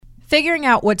Figuring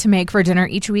out what to make for dinner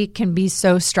each week can be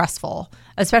so stressful,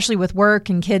 especially with work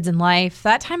and kids and life.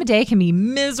 That time of day can be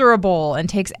miserable and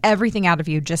takes everything out of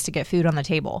you just to get food on the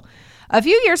table. A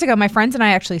few years ago, my friends and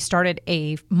I actually started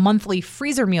a monthly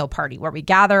freezer meal party where we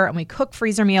gather and we cook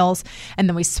freezer meals and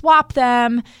then we swap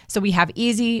them so we have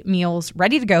easy meals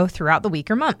ready to go throughout the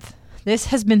week or month. This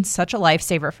has been such a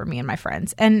lifesaver for me and my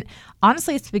friends. And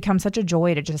honestly, it's become such a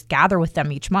joy to just gather with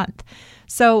them each month.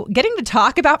 So getting to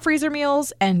talk about freezer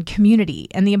meals and community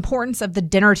and the importance of the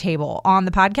dinner table on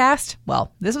the podcast,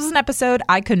 well, this was an episode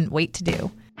I couldn't wait to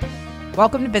do.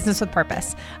 Welcome to Business with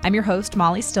Purpose. I'm your host,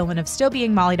 Molly Stillman of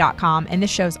StillBeingMolly.com, and this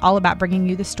show is all about bringing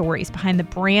you the stories behind the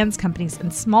brands, companies,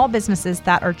 and small businesses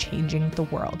that are changing the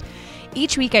world.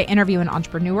 Each week, I interview an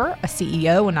entrepreneur, a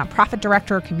CEO, a nonprofit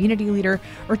director, a community leader,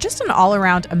 or just an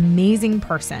all-around amazing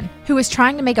person who is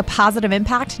trying to make a positive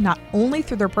impact not only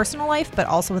through their personal life, but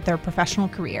also with their professional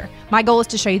career. My goal is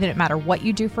to show you that no matter what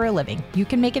you do for a living, you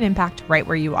can make an impact right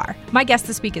where you are. My guest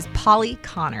this week is Polly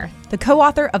Connor, the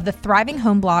co-author of the Thriving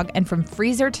Home blog and From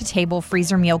Freezer to Table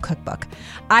Freezer Meal Cookbook.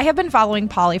 I have been following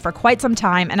Polly for quite some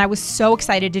time, and I was so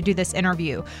excited to do this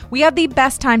interview. We had the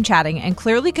best time chatting and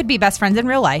clearly could be best friends in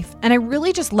real life, and I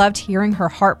really just loved hearing her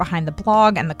heart behind the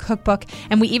blog and the cookbook,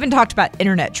 and we even talked about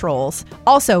internet trolls.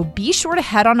 Also, be sure to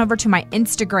head on over to my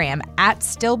Instagram at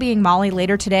StillBeingMolly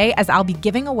later today, as I'll be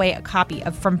giving away a copy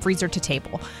of From Freezer to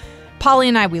Table. Polly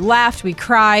and I, we laughed, we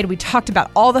cried, we talked about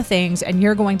all the things, and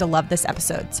you're going to love this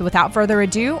episode. So without further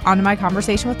ado, on to my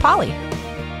conversation with Polly.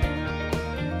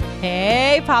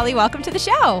 Hey, Polly, welcome to the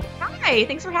show. Hi,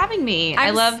 thanks for having me. I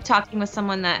love talking with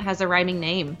someone that has a rhyming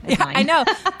name. Yeah, I know.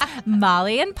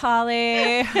 Molly and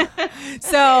Polly.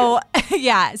 So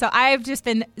I've just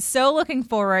been so looking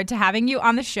forward to having you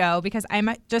on the show because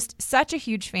I'm just such a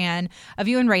huge fan of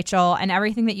you and Rachel and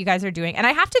everything that you guys are doing. And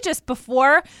I have to just,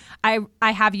 before I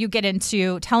have you get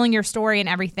into telling your story and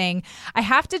everything, I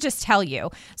have to just tell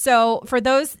you. So for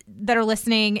those that are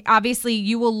listening, obviously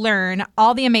you will learn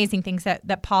all the amazing things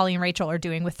that Polly and Rachel are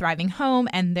doing with Thriving Home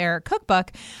and their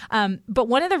cookbook. But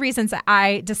one of the reasons that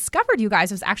I discovered you guys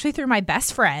was actually through my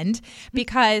best friend,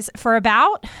 because for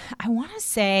about, I want to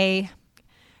say,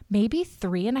 maybe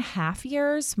 3.5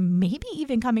 years, maybe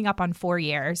even coming up on 4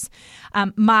 years,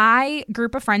 my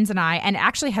group of friends and I, and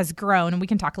actually has grown, and we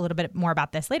can talk a little bit more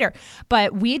about this later,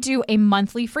 but we do a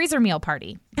monthly freezer meal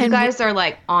party. You guys are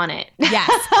like on it.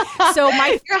 Yes. So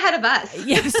you're ahead of us.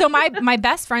 Yeah. So my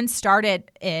best friend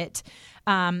started it.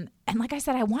 And like I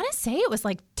said, I want to say it was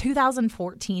like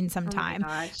 2014 sometime.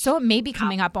 Oh so it may be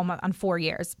coming up on 4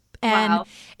 years. And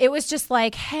It was just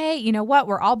like, hey, you know what?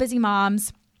 We're all busy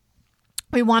moms.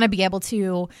 We want to be able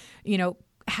to,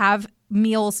 have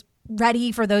meals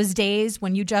ready for those days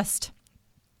when you just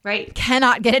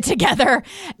cannot get it together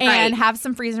and have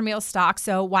some freezer meal stock.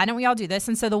 So why don't we all do this?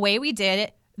 And so the way we did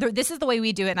it, this is the way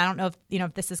we do it. And I don't know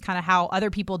if this is kind of how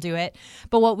other people do it,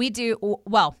 but what we do,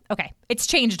 it's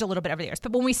changed a little bit over the years.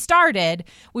 But when we started,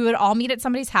 we would all meet at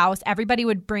somebody's house. Everybody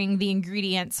would bring the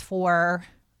ingredients for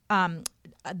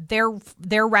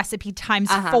their recipe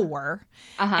times 4.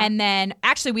 And then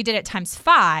actually we did it times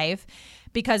 5,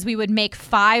 because we would make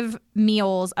 5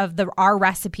 meals of our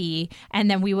recipe,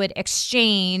 and then we would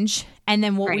exchange. And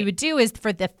then what we would do is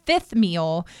for the 5th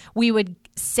meal, we would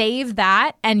save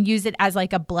that and use it as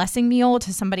like a blessing meal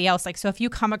to somebody else. Like, so if you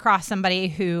come across somebody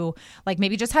who like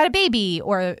maybe just had a baby,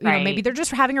 or maybe they're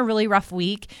just having a really rough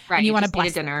week, and you want to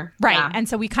bless dinner. Right. Yeah. And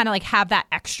so we kind of like have that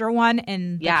extra one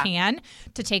in the can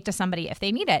to take to somebody if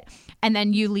they need it. And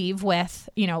then you leave with,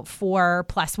 4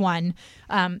 + 1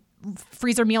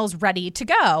 freezer meals ready to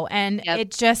go. And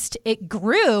it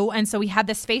grew. And so we had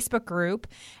this Facebook group,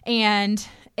 and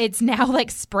it's now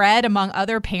like spread among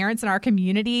other parents in our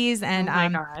communities and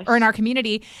or in our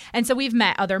community. And so we've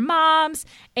met other moms.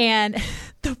 And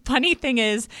the funny thing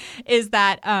is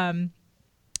that I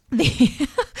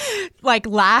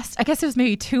guess it was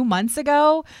maybe 2 months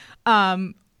ago,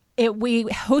 we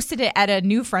hosted it at a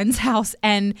new friend's house.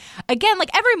 And again,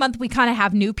 like every month we kind of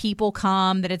have new people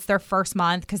come that it's their first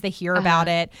month because they hear about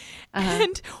it.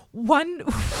 And one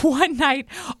night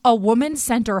a woman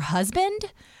sent her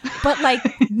husband, but like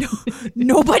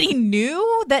nobody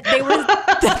knew that they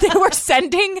were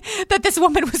sending, that this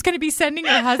woman was going to be sending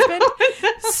her husband.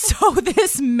 So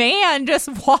this man just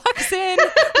walks in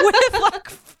with like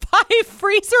 5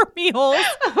 freezer meals.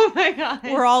 Oh my God.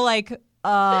 We're all like,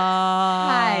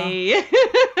 hi.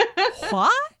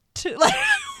 What? Like,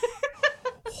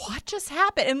 what just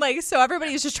happened? And like, so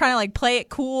everybody's just trying to like play it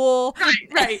cool.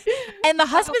 Right. And the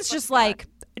husband's just like,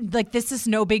 this is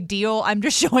no big deal. I'm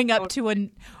just showing up to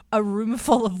a room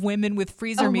full of women with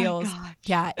freezer Oh my meals. gosh.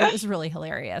 Yeah, it was really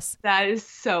hilarious. That is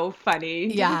so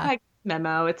funny. Yeah. Like,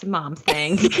 memo. It's a mom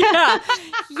thing.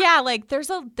 Yeah, like there's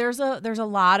a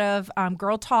lot of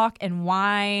girl talk and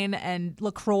wine and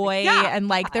LaCroix and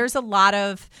like there's a lot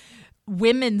of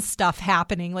women's stuff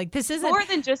happening. Like this isn't more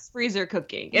than just freezer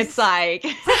cooking. It's like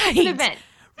it's an event.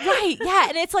 Right. Yeah.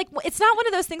 And it's like, it's not one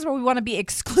of those things where we want to be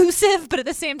exclusive, but at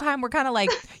the same time, we're kind of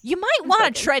like, you might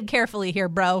want to tread carefully here,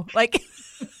 bro. Like,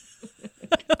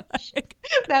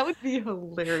 that would be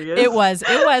hilarious. It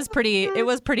was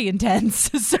pretty intense.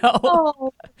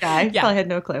 So, I probably had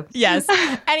no clue. Yes.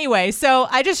 Anyway, so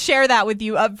I just share that with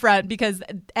you up front because,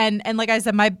 and like I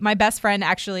said, my best friend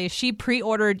actually, she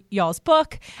pre-ordered y'all's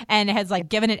book and has like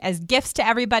given it as gifts to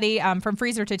everybody from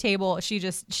freezer to table.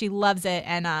 She loves it.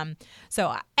 And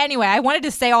so anyway, I wanted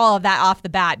to say all of that off the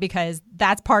bat because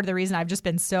that's part of the reason I've just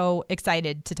been so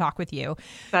excited to talk with you.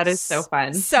 That is so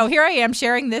fun. So here I am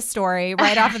sharing this story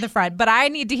right off of the front, but I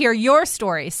need to hear your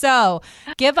story. So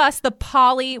give us the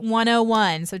Polly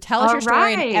 101. So tell us your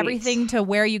story and everything to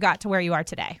where you got to where you are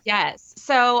today. Yes.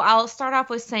 So I'll start off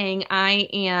with saying I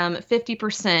am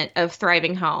 50% of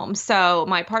Thriving Home. So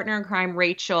my partner in crime,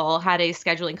 Rachel, had a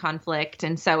scheduling conflict.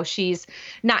 And so she's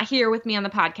not here with me on the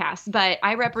podcast, but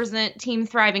I represent Team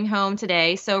Thriving Home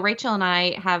today. So Rachel and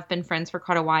I have been friends for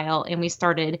quite a while, and we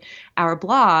started our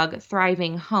blog,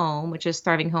 Thriving Home, which is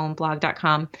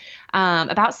thrivinghomeblog.com,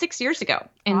 about 6 years ago.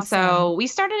 And Awesome. So we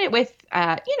started it with,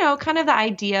 kind of the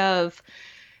idea of,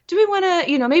 do we want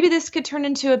to, maybe this could turn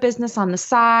into a business on the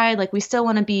side? Like we still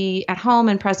want to be at home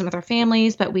and present with our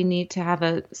families, but we need to have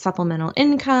a supplemental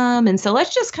income. And so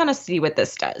let's just kind of see what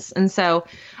this does. And so,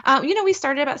 we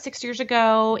started about 6 years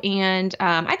ago, and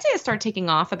I'd say it started taking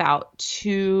off about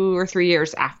 2 or 3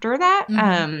 years after that.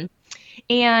 Mm-hmm.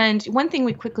 And one thing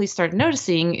we quickly started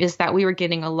noticing is that we were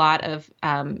getting a lot of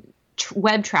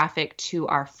web traffic to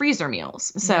our freezer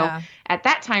meals. So at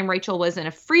that time, Rachel was in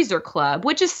a freezer club,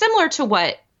 which is similar to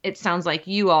what it sounds like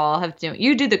you all have done.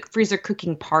 You do the freezer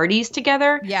cooking parties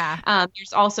together. Yeah.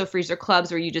 There's also freezer clubs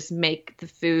where you just make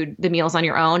the meals on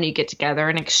your own. You get together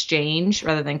and exchange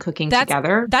rather than cooking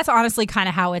together. That's honestly kind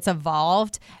of how it's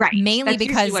evolved. Right. Mainly That's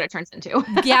because what it turns into.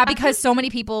 Yeah, because so many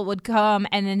people would come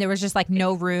and then there was just like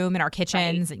no room in our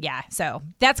kitchens. Right. Yeah. So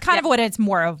that's kind of what it's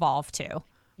more evolved to.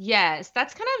 Yes,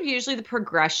 that's kind of usually the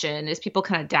progression is people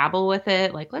kind of dabble with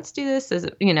it. Like, let's do this as,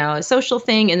 a social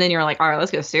thing. And then you're like, all right,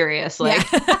 let's go serious. Like,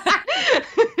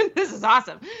 this is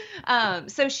awesome.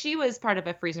 So she was part of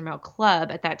a freezer meal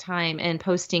club at that time and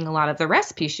posting a lot of the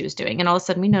recipes she was doing. And all of a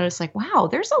sudden we noticed like, wow,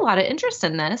 there's a lot of interest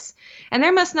in this. And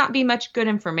there must not be much good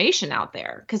information out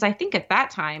there. Because I think at that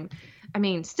time,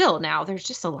 still now, there's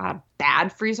just a lot of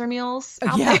bad freezer meals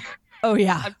out there. Oh,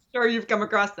 yeah. I'm sure you've come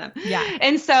across them. Yeah.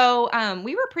 And so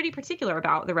we were pretty particular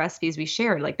about the recipes we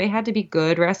shared. Like they had to be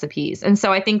good recipes. And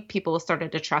so I think people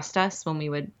started to trust us when we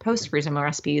would post freezer meal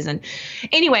recipes. And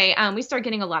anyway, we started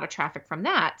getting a lot of traffic from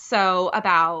that. So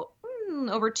about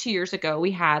over 2 years ago,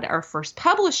 we had our first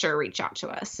publisher reach out to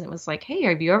us. And it was like, hey,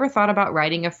 have you ever thought about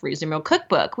writing a freezer meal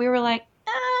cookbook? We were like,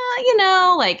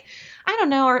 I don't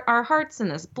know, our heart's in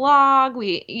this blog.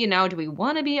 We, do we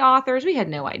want to be authors? We had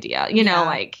no idea,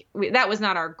 that was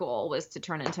not our goal, was to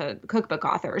turn into cookbook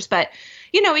authors. But,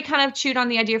 we kind of chewed on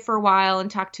the idea for a while and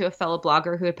talked to a fellow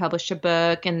blogger who had published a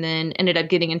book and then ended up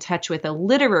getting in touch with a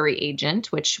literary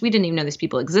agent, which we didn't even know these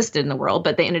people existed in the world,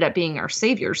 but they ended up being our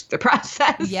saviors through the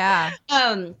process. Yeah.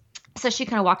 So she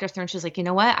kind of walked us through and she was like, you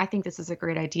know what? I think this is a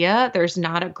great idea. There's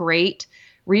not a great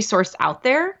resource out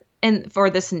there and for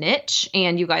this niche,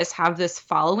 and you guys have this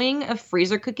following of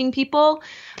freezer cooking people.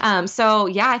 So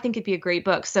yeah, I think it'd be a great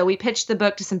book. So we pitched the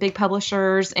book to some big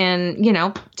publishers, and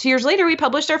 2 years later we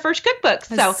published our first cookbook.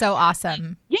 That's so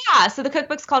awesome. Yeah. So the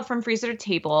cookbook's called From Freezer to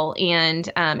Table,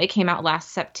 and it came out last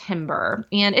September,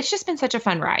 and it's just been such a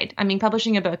fun ride.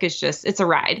 Publishing a book is it's a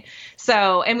ride.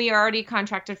 So, and we are already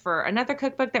contracted for another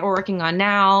cookbook that we're working on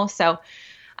now. So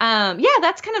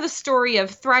that's kind of the story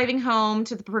of Thriving Home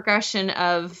to the progression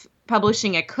of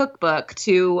publishing a cookbook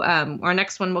to our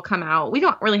next one will come out. We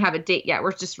don't really have a date yet.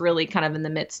 We're just really kind of in the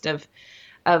midst of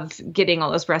getting all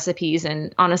those recipes.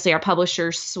 And honestly, our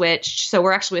publishers switched. So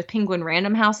we're actually with Penguin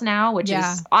Random House now, which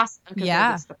is awesome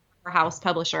because it's the powerhouse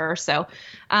publisher. So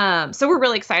we're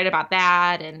really excited about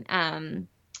that. And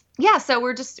so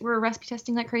we're recipe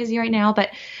testing like crazy right now.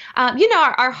 But,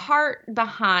 our heart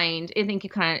behind, I think you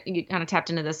kind of tapped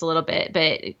into this a little bit,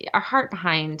 but our heart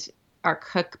behind our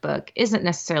cookbook isn't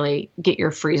necessarily get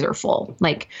your freezer full.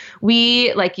 Like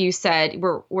you said,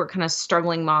 we're kind of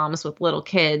struggling moms with little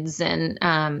kids, and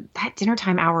that dinner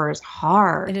time hour is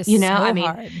hard. It is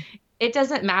hard. it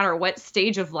doesn't matter what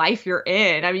stage of life you're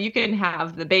in. I mean, you can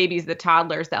have the babies, the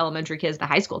toddlers, the elementary kids, the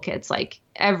high school kids. Like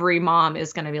every mom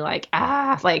is going to be like,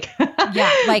 like,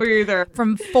 yeah, like we're either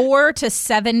from 4 to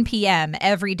 7 p.m.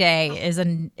 every day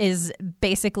is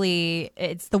basically,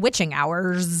 it's the witching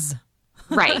hours.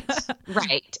 Right.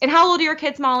 And how old are your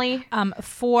kids, Molly?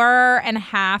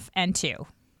 4.5 and 2.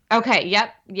 Okay.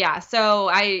 Yep. Yeah.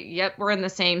 So we're in the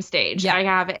same stage. Yep. I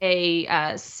have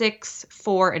a 6,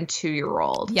 4, and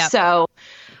 2-year-old. Yep. So,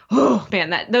 oh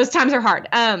man, those times are hard.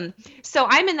 So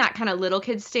I'm in that kind of little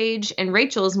kid stage, and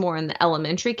Rachel's more in the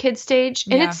elementary kid stage,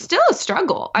 and it's still a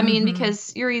struggle. I mean,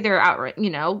 because you're either out,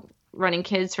 running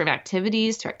kids from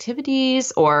activities to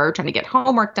activities, or trying to get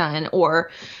homework done, or,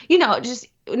 just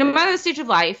no matter the stage of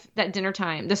life,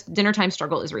 this dinner time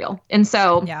struggle is real. And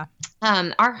so,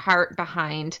 our heart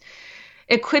behind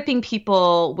equipping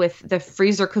people with the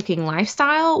freezer cooking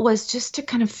lifestyle was just to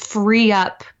kind of free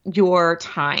up your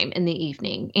time in the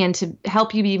evening and to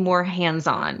help you be more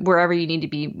hands-on wherever you need to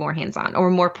be more hands-on or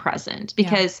more present.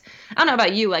 Because I don't know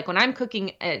about you, like when I'm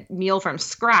cooking a meal from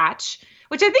scratch,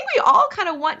 which I think we all kind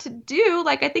of want to do.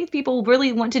 Like, I think people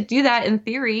really want to do that in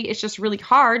theory. It's just really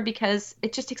hard because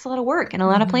it just takes a lot of work and a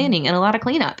lot of planning and a lot of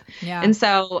cleanup. Yeah. And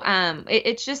so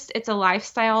it's a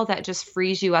lifestyle that just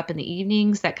frees you up in the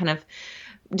evenings, that kind of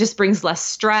just brings less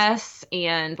stress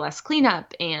and less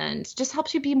cleanup and just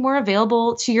helps you be more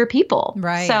available to your people.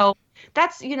 Right. So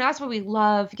that's why we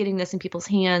love getting this in people's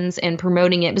hands and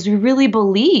promoting it, because we really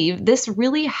believe this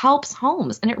really helps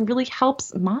homes, and it really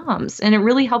helps moms, and it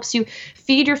really helps you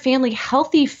feed your family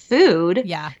healthy food.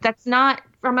 Yeah. That's not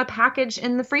from a package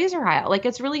in the freezer aisle. Like,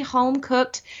 it's really home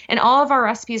cooked, and all of our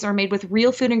recipes are made with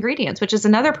real food ingredients, which is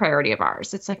another priority of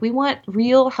ours. It's like, we want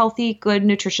real, healthy, good,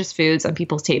 nutritious foods on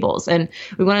people's tables, and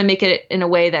we want to make it in a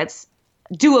way that's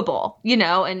doable,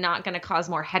 and not going to cause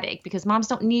more headache, because moms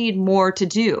don't need more to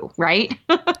do, right?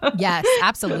 Yes,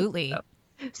 absolutely.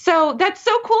 So that's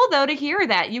so cool, though, to hear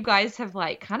that you guys have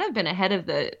like kind of been ahead of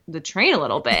the train a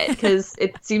little bit, because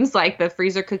it seems like the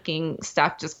freezer cooking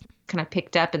stuff just kind of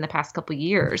picked up in the past couple of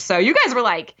years. So you guys were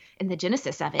like in the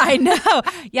genesis of it. I know.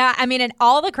 Yeah. I mean, and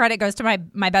all the credit goes to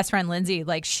my best friend, Lindsay.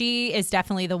 Like, she is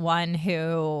definitely the one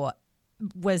who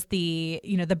was the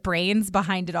brains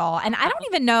behind it all. And I don't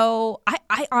even know,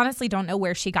 I honestly don't know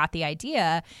where she got the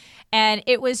idea. And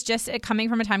it was just coming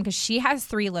from a time, because she has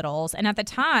 3 littles. And at the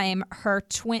time, her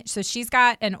so she's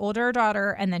got an older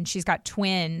daughter, and then she's got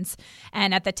twins.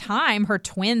 And at the time, her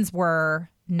twins were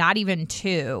not even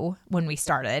 2 when we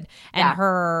started. And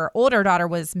her older daughter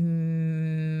was,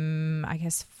 I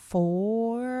guess,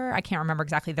 4. I can't remember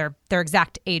exactly their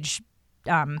exact age.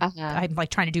 I'm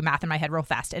like trying to do math in my head real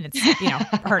fast, and it's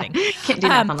hurting. Can't do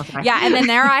math on the fly. Yeah, and then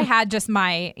there I had just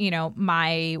my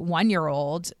my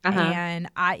 1-year-old, and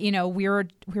we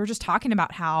were just talking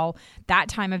about how that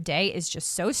time of day is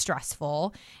just so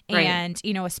stressful, and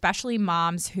especially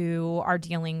moms who are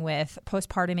dealing with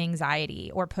postpartum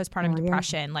anxiety or postpartum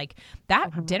depression, like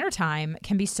that dinner time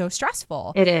can be so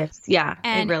stressful. It is,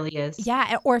 it really is.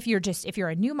 Yeah, or if you're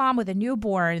a new mom with a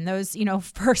newborn, those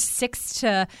first 6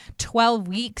 to 12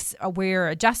 weeks where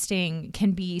adjusting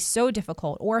can be so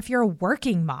difficult. Or if you're a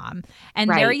working mom and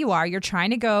there you are, you're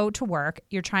trying to go to work,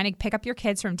 you're trying to pick up your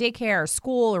kids from daycare or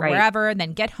school or wherever, and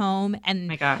then get home,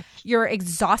 and you're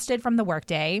exhausted from the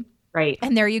workday. Right.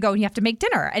 And there you go, and you have to make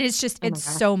dinner. And it's just, it's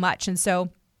so much. And so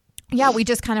we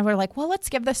just kind of were like, well, let's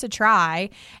give this a try.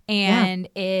 And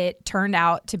it turned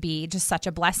out to be just such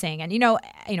a blessing. And,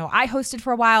 I hosted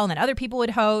for a while, and then other people would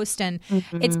host. And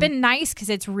it's been nice, because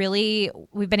it's really,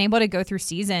 we've been able to go through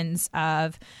seasons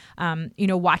of,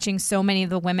 watching so many of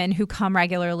the women who come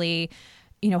regularly,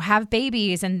 have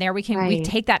babies, and there we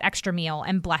take that extra meal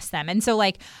and bless them. And so,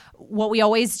 like, what we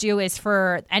always do is,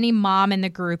 for any mom in the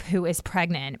group who is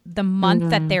pregnant, the month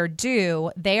that they're due,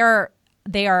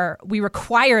 we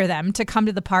require them to come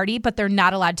to the party, but they're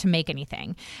not allowed to make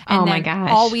anything. And my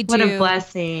gosh. All we do, what a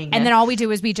blessing. And then all we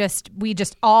do is we just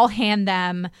all hand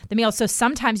them the meal. So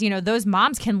sometimes, those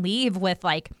moms can leave with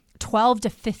like 12 to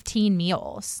 15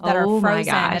 meals that are frozen. My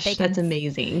gosh, that's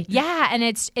amazing. Yeah. And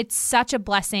it's such a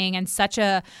blessing, and such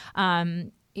a,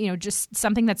 just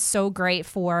something that's so great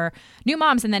for new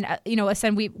moms. And then,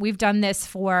 we've done this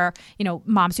for,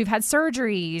 moms who've had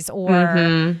surgeries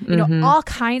or, all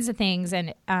kinds of things.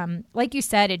 And like you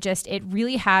said, it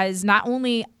really has not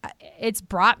only, it's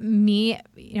brought me,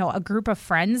 a group of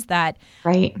friends that,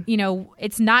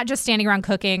 it's not just standing around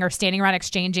cooking or standing around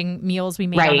exchanging meals we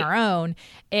made on our own.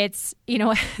 It's,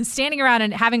 standing around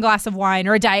and having a glass of wine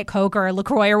or a Diet Coke or a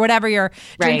LaCroix or whatever your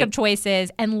drink of choice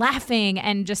is, and laughing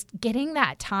and just getting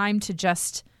that time to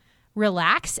just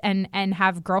relax and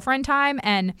have girlfriend time.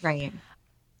 And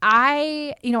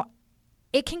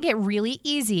it can get really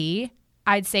easy,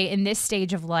 I'd say, in this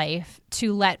stage of life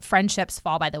to let friendships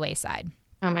fall by the wayside.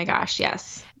 Oh my gosh,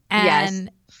 yes.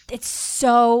 And it's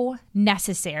so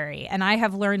necessary. And I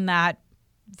have learned that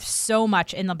so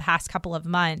much in the past couple of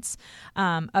months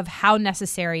of how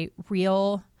necessary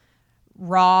real,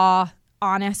 raw,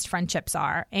 honest friendships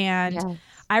are. And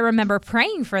I remember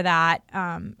praying for that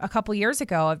a couple years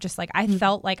ago of just like, I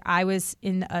felt like I was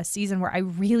in a season where I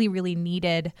really, really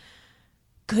needed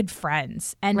good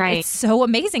friends. And it's so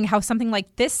amazing how something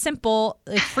like this simple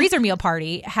freezer meal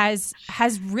party has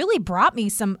really brought me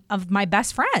some of my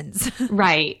best friends.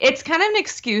 Right. It's kind of an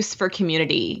excuse for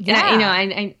community. Yeah.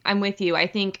 And I'm with you. I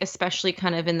think especially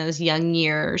kind of in those young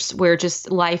years where just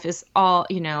life is all,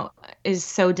 is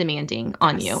so demanding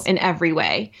on you in every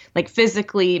way, like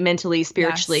physically, mentally,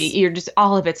 spiritually, you're just,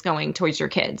 all of it's going towards your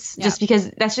kids just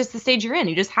because that's just the stage you're in.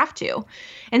 You just have to.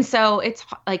 And so it's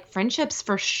like friendships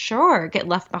for sure get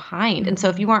left behind. And so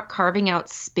if you aren't carving out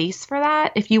space for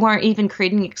that, if you aren't even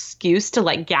creating an excuse to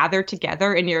like gather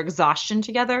together in your exhaustion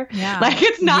together, like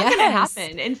it's not going to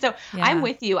happen. And so I'm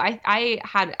with you.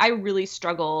 I really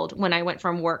struggled when I went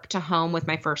from work to home with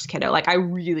my first kiddo. Like I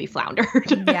really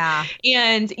floundered.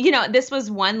 And, this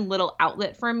was one little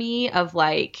outlet for me of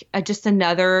like just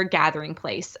another gathering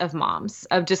place of moms,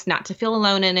 of just not to feel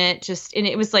alone in it. And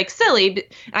it was like silly. But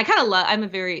I kind of love, I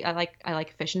like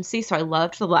efficiency. So I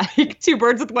loved the like two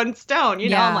birds with one stone,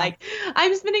 I'm like,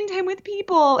 I'm spending time with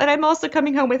people and I'm also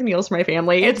coming home with meals for my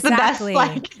family. It's the best,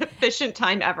 like efficient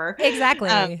time ever.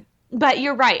 Exactly. But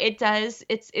you're right. It does.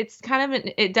 It's kind of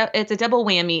it's a double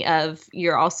whammy of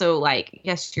you're also like,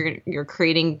 yes, you're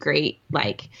creating great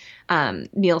like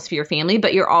meals for your family,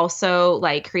 but you're also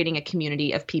like creating a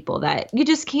community of people that you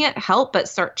just can't help but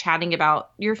start chatting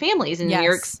about your families and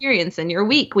your experience and your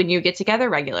week when you get together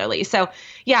regularly. So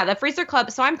the freezer club.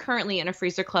 So I'm currently in a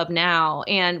freezer club now,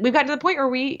 and we've got to the point where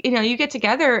we, you get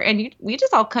together and we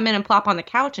just all come in and plop on the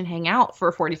couch and hang out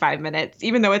for 45 minutes,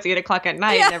 even though it's 8:00 at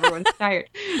night and everyone's tired.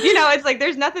 It's like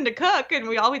there's nothing to cook, and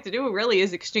all we have to do really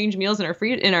is exchange meals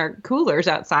in our coolers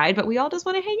outside. But we all just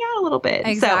want to hang out a little bit.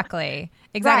 Exactly.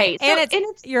 Right. And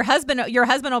it's your husband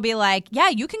will be like, yeah,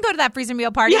 you can go to that freezer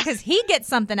meal party because he gets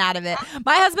something out of it.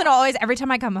 My husband always, every time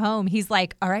I come home, he's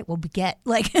like, all right, well, we get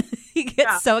like, he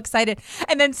gets so excited.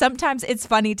 And then sometimes it's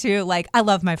funny too. Like, I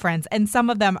love my friends, and some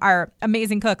of them are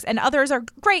amazing cooks and others are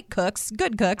great cooks,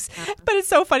 good cooks. But it's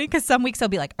so funny because some weeks he'll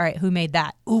be like, all right, who made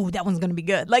that? Ooh, that one's going to be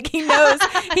good. Like he knows,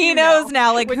 knows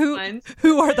now, like who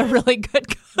are the really good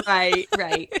cooks. Right. And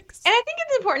I think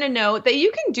it's important to note that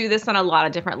you can do this on a lot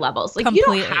of different levels. Like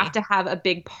Completely. You don't have to have a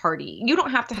big party. You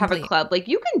don't have to have a club. Like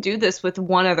you can do this with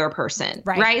one other person,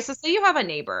 right? So say you have a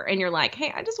neighbor and you're like,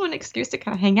 hey, I just want an excuse to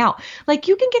kind of hang out. Like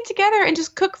you can get together and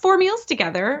just cook 4 meals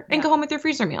together and go home with your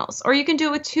freezer meals, or you can do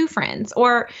it with 2 friends,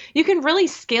 or you can really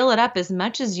scale it up as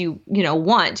much as you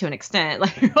want to an extent.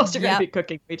 Like or else you're going to be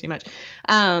cooking way too much.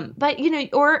 But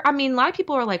a lot of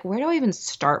people are like, where do I even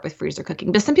start with freezer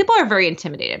cooking? But some people are very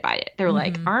intimidated by it. They're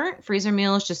like, aren't freezer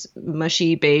meals just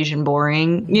mushy, beige, and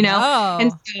boring?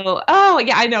 And so,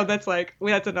 I know that's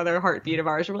another heartbeat of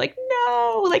ours. We're like,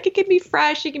 no, like it can be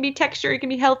fresh, it can be texture, it can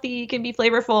be healthy, it can be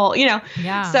flavorful,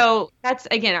 So that's,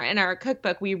 again, in our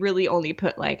cookbook, we really only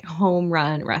put like home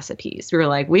run recipes. We were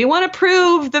like, we want to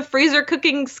prove the freezer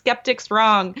cooking skeptics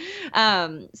wrong.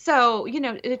 So,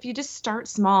 if you just start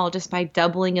small, just by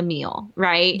doubling a meal,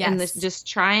 right? Yes. And just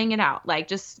trying it out,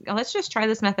 like let's just try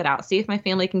this method out. See if my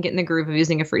family can get in the groove of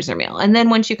using a freezer meal. And then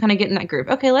once you kind of get in that groove,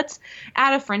 okay, let's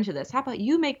add a friend to this. How about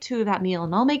you make 2 of that meal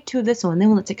and I'll make 2 of this one, and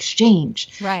then let's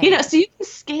exchange. Right. So you can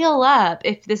scale up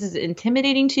if this is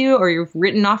intimidating to you or you've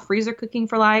written off freezer cooking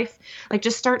for life. Like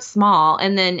just start small,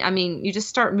 and then you just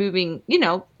start moving,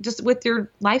 just with your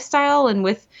lifestyle and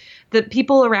with the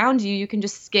people around you, you can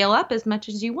just scale up as much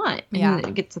as you want.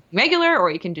 And get something regular,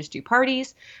 or you can just do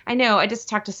parties. I know I just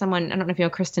talked to someone, I don't know if you know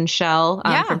Kristen Schell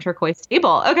from Turquoise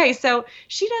Table. Okay, so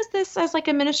she does this as like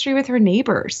a ministry with her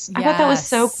neighbors. I thought that was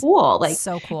so cool. Like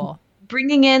so cool.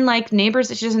 Bringing in like neighbors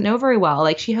that she doesn't know very well.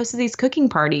 Like she hosts these cooking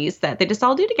parties that they just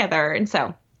all do together. And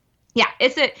so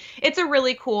it's a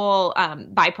really cool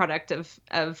byproduct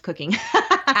of cooking.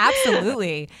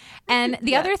 Absolutely. And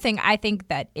the other thing I think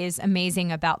that is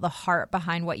amazing about the heart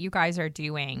behind what you guys are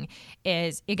doing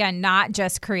is, again, not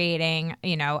just creating,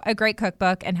 a great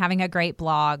cookbook and having a great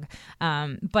blog,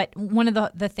 but one of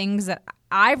the things that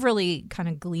I've really kind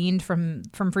of gleaned from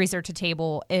Freezer to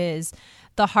Table is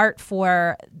the heart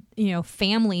for,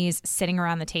 families sitting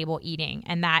around the table eating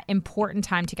and that important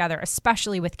time together,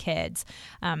 especially with kids.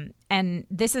 And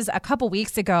this is a couple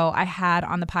weeks ago, I had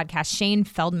on the podcast Shane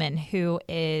Feldman, who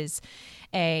is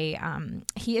he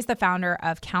is the founder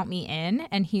of Count Me In,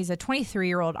 and he's a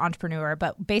 23-year-old entrepreneur.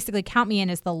 But basically, Count Me In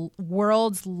is the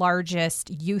world's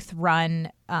largest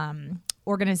youth-run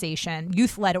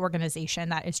youth-led organization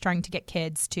that is trying to get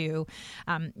kids to,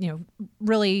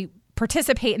 really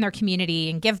participate in their community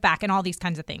and give back and all these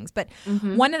kinds of things. But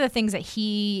one of the things that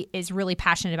he is really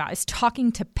passionate about is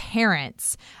talking to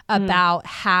parents about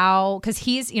how, because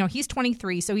he's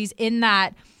 23, so he's in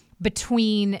that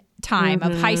between time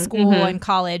of high school and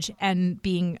college and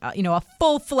being, a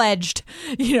full-fledged,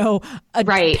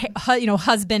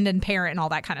 husband and parent and all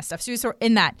that kind of stuff. So he's sort of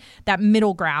in that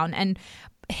middle ground. And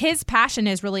his passion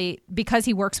is really because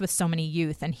he works with so many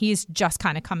youth, and he's just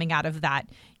kind of coming out of that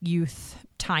youth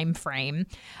time frame.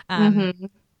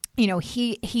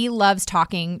 He loves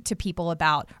talking to people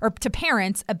to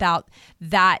parents about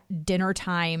that dinner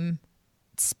time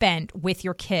spent with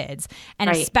your kids, and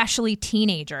especially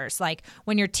teenagers. Like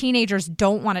when your teenagers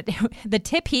don't want to, the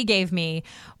tip he gave me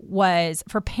was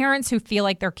for parents who feel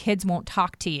like their kids won't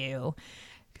talk to you,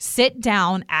 sit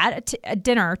down at a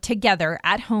dinner together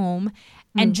at home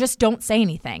and just don't say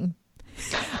anything.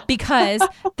 Because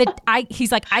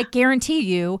he's like, I guarantee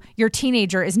you, your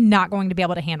teenager is not going to be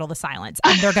able to handle the silence,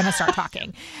 and they're going to start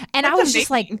talking. And I was amazing. Just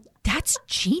like, that's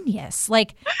genius.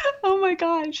 Like, oh my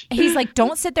gosh. He's like,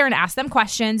 don't sit there and ask them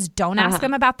questions. Don't ask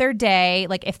them about their day.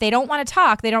 Like, if they don't want to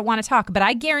talk, they don't want to talk. But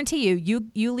I guarantee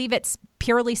you leave it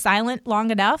purely silent long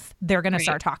enough, they're going to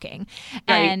start talking.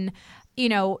 And,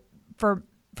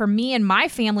 for me and my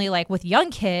family, like with young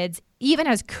kids, even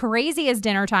as crazy as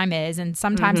dinner time is, and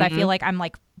sometimes I feel like I'm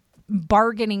like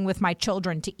bargaining with my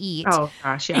children to eat. Oh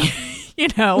gosh, yeah.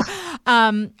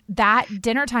 That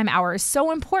dinner time hour is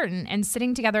so important, and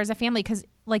sitting together as a family, because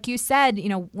like you said,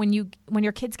 when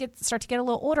your kids start to get a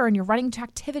little older and you're running to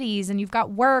activities and you've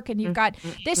got work and you've got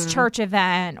this church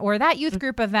event or that youth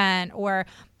group event or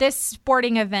this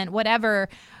sporting event, whatever,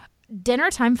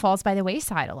 dinner time falls by the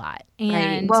wayside a lot.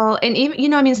 And well, and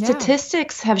even,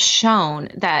 statistics have shown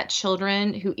that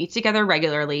children who eat together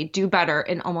regularly do better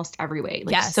in almost every way,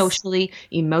 like socially,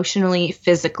 emotionally,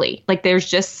 physically. Like there's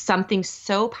just something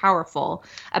so powerful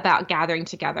about gathering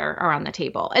together around the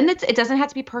table. And it doesn't have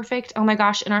to be perfect. Oh my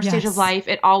gosh, in our stage of life,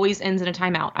 it always ends in a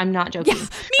timeout. I'm not joking. Yeah,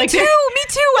 me too.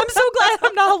 I'm so glad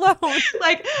I'm not alone.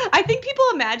 Like, I think people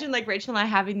imagine like Rachel and I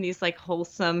having these like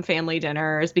wholesome family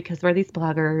dinners because we're these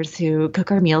bloggers who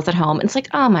cook our meals at home. And it's like,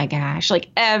 oh my gosh, like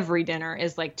every dinner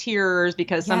is like tears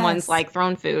because someone's like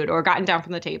thrown food or gotten down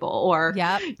from the table or,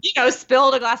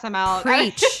 spilled a glass of milk.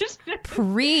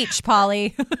 Preach,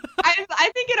 Polly.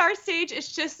 I think at our stage,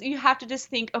 it's just, you have to just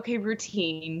think, okay,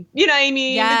 routine. You know what I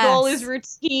mean? Yes. The goal is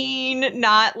routine,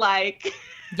 not like...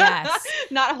 Yes.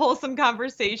 Not wholesome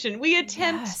conversation. We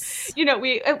attempt,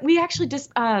 we actually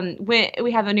just,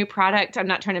 we have a new product. I'm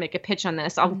not trying to make a pitch on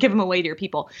this. I'll give them away to your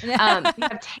people. We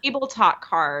have table talk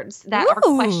cards that are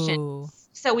questions.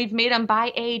 So we've made them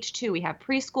by age too. We have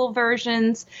preschool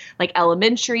versions, like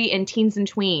elementary and teens and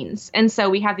tweens. And so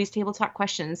we have these table talk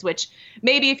questions, which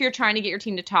maybe if you're trying to get your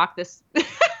teen to talk, this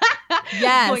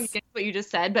going against what you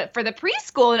just said. But for the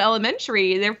preschool and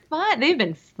elementary, they're fun. They've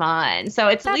been fun. So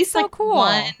it's at least so like cool.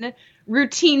 One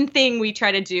routine thing we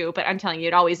try to do, but I'm telling you,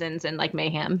 it always ends in like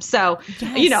mayhem. So,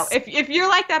 if you're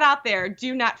like that out there,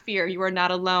 do not fear. You are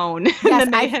not alone in the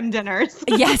mayhem dinners.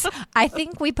 Yes. I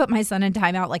think we put my son in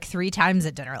timeout like 3 times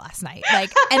at dinner last night.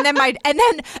 Like, and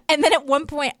then at one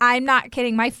point, I'm not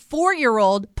kidding, my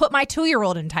 4-year-old put my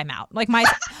 2-year-old in timeout. Like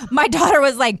my daughter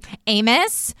was like,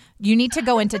 Amos, you need to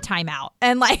go into timeout.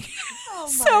 And like,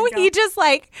 so God. He just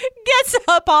like gets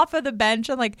up off of the bench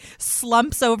and like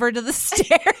slumps over to the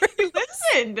stairs.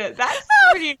 Listen, that's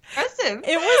pretty impressive.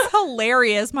 It was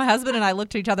hilarious. My husband and I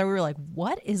looked at each other. We were like,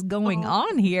 what is going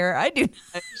on here? I do.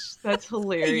 That's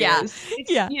hilarious.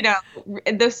 Yeah.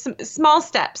 The small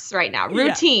steps right now.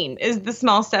 Routine is the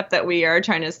small step that we are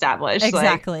trying to establish.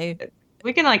 Exactly. Like,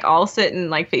 we can like all sit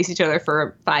and like face each other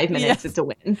for 5 minutes. Yes. It's a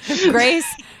win.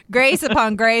 grace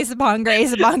upon grace upon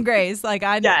grace upon grace. Like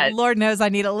Lord knows I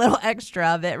need a little extra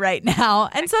of it right now.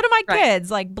 And so do my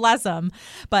kids, like bless them.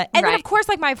 But, and then of course,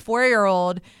 like my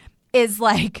 4-year-old is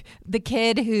like the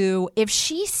kid who, if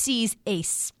she sees a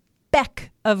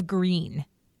speck of green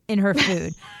in her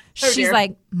food, she's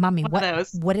like, Mommy,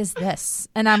 what is this?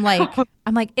 And I'm like,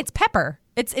 it's pepper.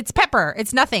 It's pepper.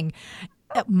 It's nothing.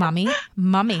 Mommy,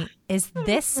 is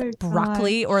this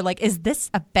broccoli or like, is this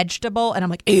a vegetable? And I'm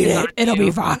like, eat it. It'll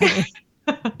be fine.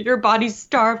 Your body's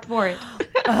starved for it.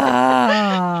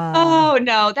 Oh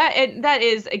no, that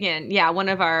is again, yeah, one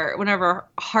of our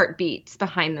heartbeats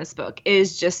behind this book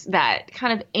is just that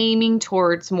kind of aiming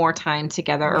towards more time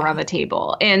together around the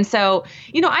table. And so,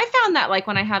 I found that like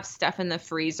when I have stuff in the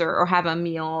freezer or have a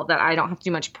meal that I don't have to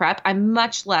do much prep, I'm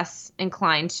much less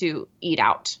inclined to eat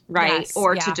out, right? Yes,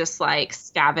 or to just like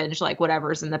scavenge like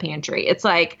whatever's in the pantry. It's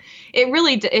like it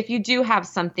really if you do have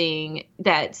something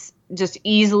that's just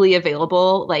easily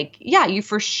available, like, yeah, you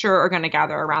for sure are going to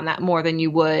gather around that more than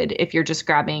you would if you're just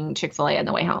grabbing Chick-fil-A on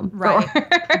the way home. Right.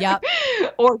 Yep.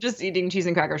 Or just eating cheese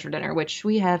and crackers for dinner, which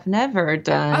we have never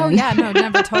done. Oh, yeah. No,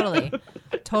 never. Totally.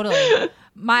 Totally.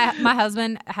 My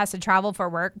husband has to travel for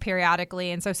work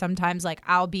periodically. And so sometimes like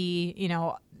I'll be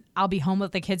home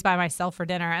with the kids by myself for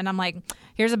dinner. And I'm like,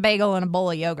 here's a bagel and a bowl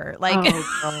of yogurt. Like,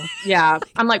 yeah.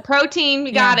 I'm like, protein,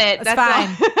 we got it. That's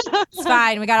fine. It's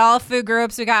fine. We got all food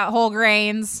groups. We got whole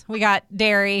grains. We got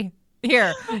dairy.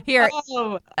 Here. Eat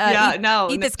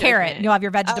this carrot. You'll have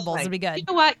your vegetables. It'll be good. You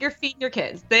know what? You're feeding your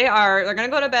kids. They're going to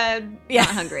go to bed not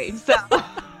hungry. So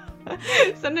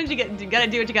sometimes you got to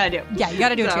do what you got to do. Yeah, you got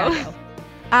to do what you got to do.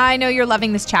 I know you're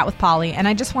loving this chat with Polly, and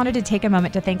I just wanted to take a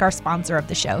moment to thank our sponsor of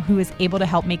the show, who is able to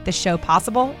help make this show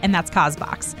possible, and that's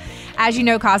CosBox. As you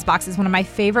know, CosBox is one of my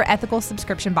favorite ethical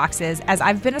subscription boxes, as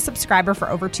I've been a subscriber for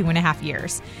over 2.5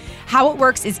 years. How it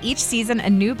works is each season a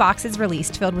new box is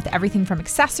released filled with everything from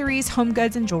accessories, home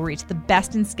goods, and jewelry to the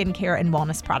best in skincare and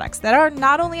wellness products that are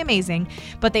not only amazing,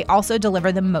 but they also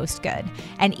deliver the most good.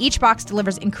 And each box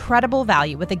delivers incredible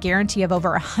value with a guarantee of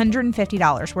over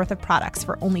 $150 worth of products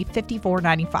for only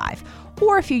 $54.95.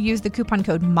 Or if you use the coupon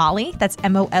code MOLLY, that's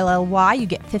MOLLY, you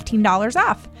get $15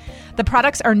 off. The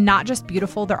products are not just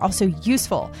beautiful, they're also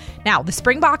useful. Now, the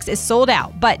spring box is sold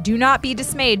out, but do not be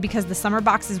dismayed because the summer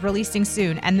box is releasing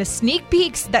soon, and the sneak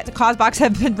peeks that the CosBox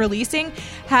have been releasing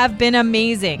have been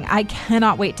amazing. I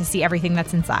cannot wait to see everything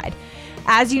that's inside.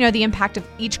 As you know, the impact of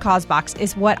each CosBox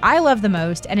is what I love the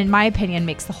most, and in my opinion,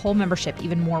 makes the whole membership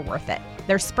even more worth it.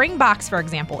 Their spring box, for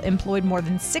example, employed more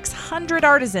than 600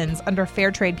 artisans under fair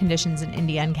trade conditions in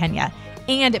India and Kenya,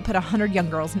 and it put 100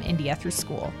 young girls in India through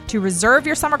school. To reserve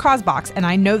your summer CosBox, and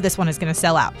I know this one is going to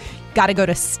sell out, got to go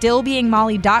to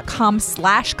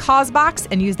stillbeingmolly.com/CosBox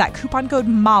and use that coupon code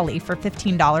MOLLY for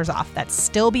 $15 off. That's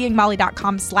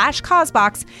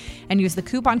stillbeingmolly.com/CosBox and use the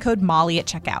coupon code MOLLY at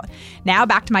checkout. Now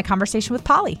back to my conversation with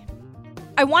Polly.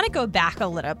 I want to go back a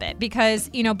little bit because,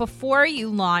 before you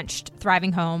launched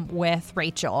Thriving Home with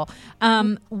Rachel,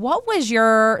 what was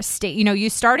your state? You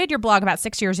started your blog about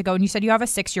 6 years ago and you said you have a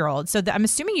 6-year-old. So I'm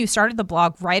assuming you started the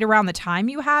blog right around the time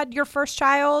you had your first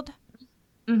child.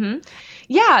 Mm-hmm.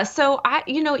 Yeah. So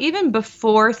even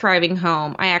before Thriving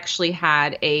Home, I actually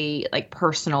had a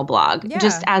personal blog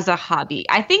just as a hobby.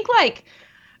 I think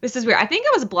this is weird. I think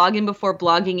I was blogging before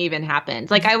blogging even happened.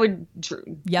 I would,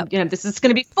 this is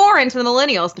going to be foreign to the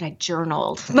millennials, but I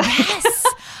journaled. Yes.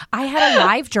 I had a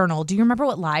live journal. Do you remember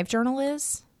what live journal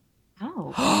is?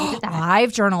 Oh,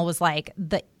 Live journal was like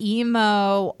the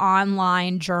emo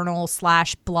online journal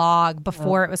 / blog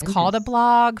before it was called a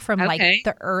blog from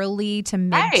the early to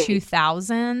mid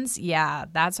 2000s. Yeah,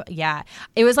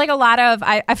 it was like a lot of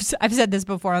I've said this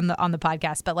before on the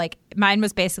podcast, but mine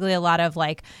was basically a lot of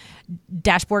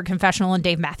Dashboard Confessional and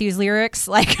Dave Matthews lyrics,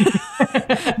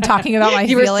 talking about my feelings.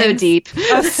 You were so deep.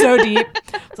 I was so deep.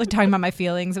 It's talking about my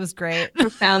feelings. It was great.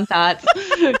 Profound thoughts.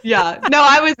 Yeah. No,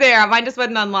 I was there. Mine just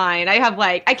wasn't online. I have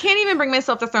I can't even bring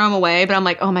myself to throw them away, but I'm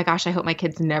like, oh my gosh, I hope my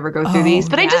kids never go through these.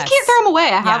 But I just can't throw them away.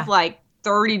 I have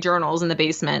 30 journals in the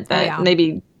basement that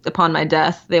maybe upon my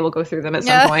death, they will go through them at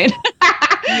some point.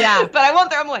 Yeah. But I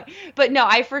won't throw them away. But no,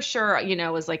 I for sure,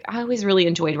 was I always really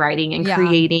enjoyed writing and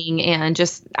creating and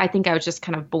I think I was just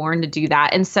kind of born to do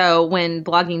that. And so when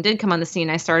blogging did come on the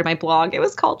scene, I started my blog. It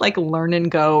was called Learn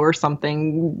and Go or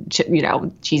something,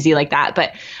 cheesy like that.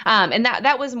 But, and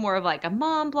that was more of a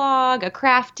mom blog, a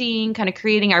crafting kind of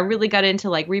creating. I really got into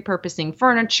repurposing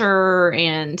furniture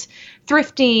and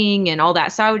thrifting and all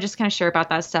that. So I would just kind of share about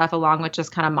that stuff along with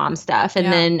just kind of mom stuff.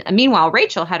 And then meanwhile,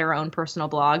 Rachel had her own personal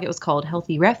blog. It was called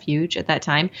Healthy Refuge at that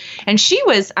time. And she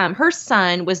was, her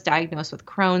son was diagnosed with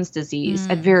Crohn's disease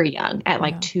at very young,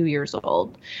 at 2 years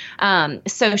old.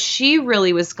 So she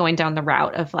really was going down the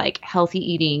route of healthy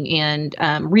eating and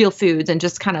real foods and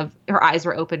just kind of her eyes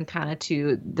were open kind of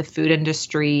to the food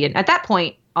industry. And at that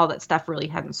point, all that stuff really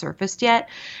hadn't surfaced yet.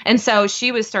 And so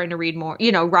she was starting to read more,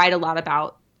 write a lot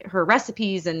about her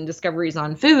recipes and discoveries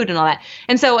on food and all that.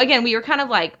 And so again, we would kind of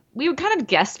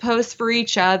guest post for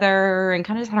each other and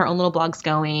kind of just had our own little blogs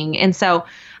going. And so,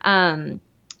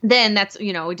 then that's,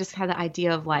 we just had the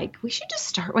idea of we should just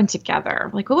start one together.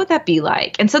 What would that be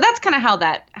like? And so that's kind of how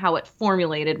how it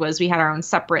formulated was we had our own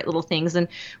separate little things, and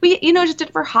we, just did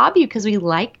it for hobby because we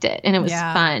liked it and it was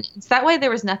fun. So that way there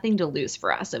was nothing to lose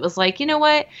for us. It was like, you know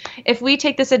what, if we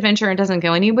take this adventure and it doesn't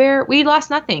go anywhere, we lost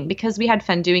nothing because we had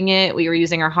fun doing it. We were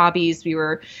using our hobbies. We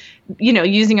were,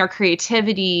 using our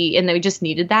creativity, and then we just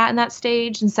needed that in that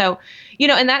stage. And so,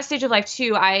 in that stage of life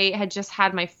too, I had just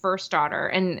had my first daughter,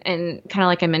 and kind of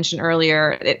like I mentioned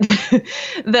earlier,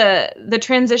 the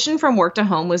transition from work to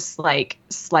home was like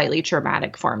slightly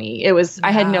traumatic for me. It was,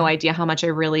 I had no idea how much I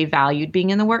really valued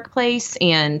being in the workplace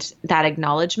and that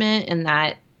acknowledgement and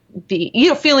that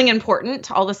feeling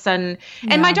important all of a sudden.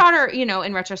 And my daughter,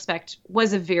 in retrospect,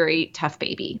 was a very tough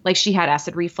baby. Like, she had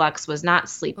acid reflux, was not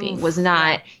sleeping, was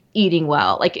not eating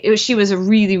well. Like, she was a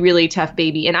really, really tough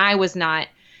baby. And I was not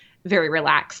very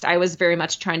relaxed. I was very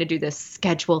much trying to do this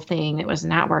schedule thing that was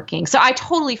not working. So I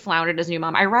totally floundered as a new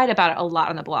mom. I write about it a lot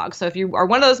on the blog. So if you are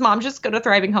one of those moms, just go to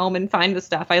Thriving Home and find the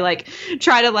stuff. I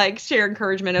try to share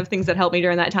encouragement of things that helped me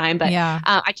during that time. But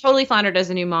I totally floundered as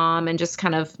a new mom and just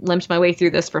kind of limped my way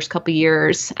through this first couple of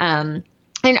years.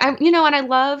 And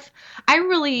I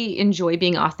really enjoy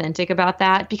being authentic about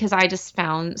that because I just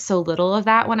found so little of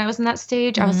that when I was in that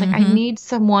stage. I was like, I need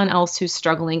someone else who's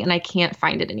struggling and I can't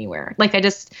find it anywhere.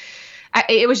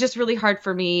 It was just really hard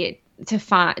for me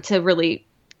to really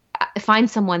find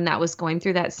someone that was going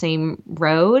through that same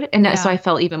road. And so I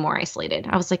felt even more isolated.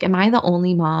 I was like, am I the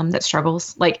only mom that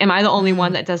struggles? Am I the only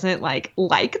one that doesn't like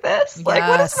this? What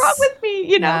is wrong with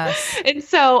me? And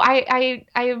so I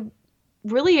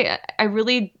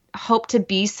really hope to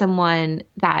be someone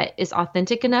that is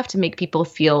authentic enough to make people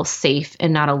feel safe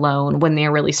and not alone when they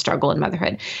really struggle in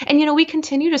motherhood. And, we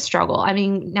continue to struggle. I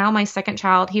mean, now my second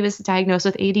child, he was diagnosed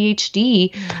with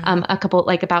ADHD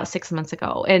about 6 months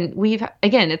ago. And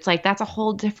it's like, that's a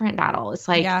whole different battle. It's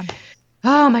like,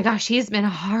 oh my gosh, he's been a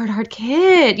hard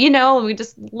kid, and we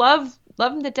just love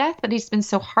him to death, but he's been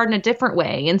so hard in a different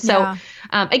way. And so,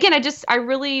 I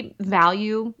really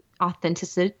value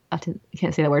authenticity. I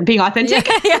can't say that word. Being authentic.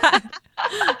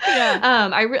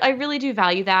 I really do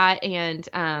value that,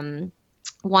 and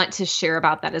want to share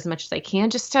about that as much as I can,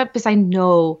 because I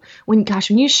know when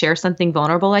you share something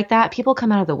vulnerable like that, people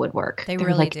come out of the woodwork. They're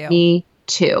really like, do. Me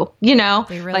too. They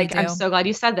really do. I'm so glad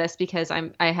you said this because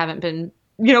I haven't been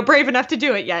brave enough to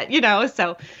do it yet.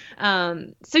 So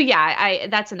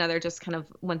that's another just kind of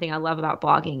one thing I love about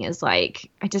blogging is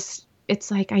it's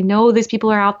like, I know these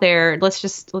people are out there.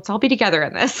 Let's all be together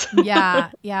in this. Yeah.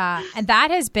 And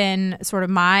that has been sort of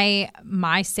my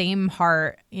same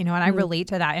heart, and I relate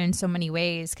to that in so many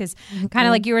ways because kind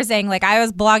of like you were saying, I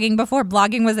was blogging before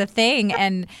blogging was a thing.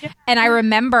 And I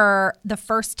remember the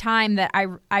first time that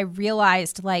I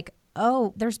realized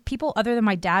oh, there's people other than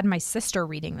my dad and my sister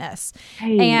reading this.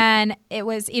 Hey. And it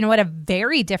was, at a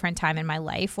very different time in my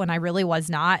life when I really was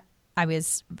not. I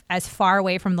was as far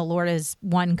away from the Lord as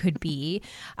one could be.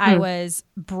 I was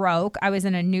broke. I was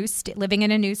in a new living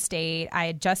in a new state. I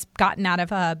had just gotten out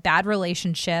of a bad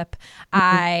relationship.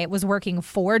 I was working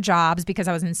 4 jobs because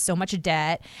I was in so much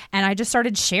debt. And I just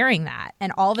started sharing that.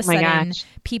 And all of a sudden,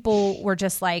 people were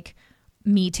just like,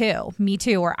 me too,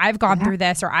 or I've gone through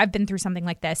this, or I've been through something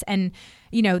like this. And,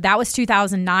 that was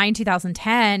 2009,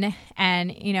 2010.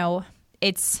 And,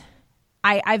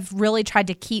 I've really tried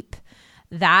to keep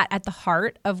that at the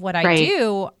heart of what I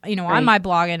do, on my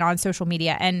blog and on social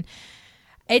media. And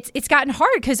it's gotten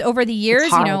hard because over the years,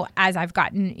 as I've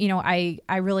gotten, I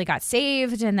really got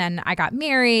saved, and then I got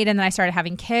married, and then I started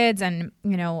having kids. And,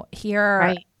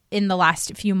 here in the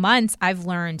last few months, I've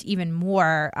learned even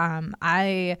more.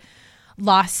 I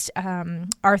lost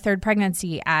our third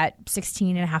pregnancy at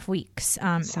 16 and a half weeks.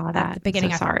 Saw that. At the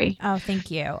beginning. I'm so sorry. Oh, thank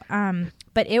you.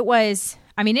 But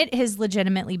it has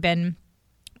legitimately been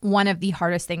one of the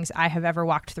hardest things I have ever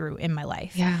walked through in my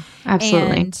life. Yeah,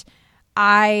 absolutely. And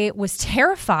I was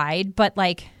terrified, but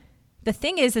the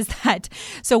thing is that,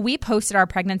 so we posted our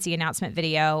pregnancy announcement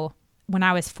video when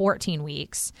I was 14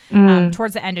 weeks,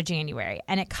 towards the end of January.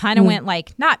 And it kind of went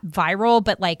not viral,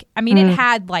 but it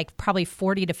had probably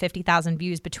 40 to 50,000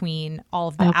 views between all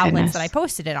of the outlets that I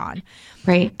posted it on.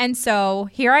 Right. And so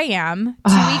here I am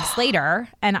 2 weeks later,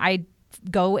 and I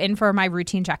go in for my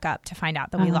routine checkup to find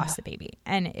out that we lost the baby.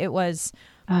 And it was,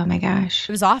 oh my gosh,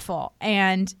 it was awful.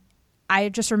 And I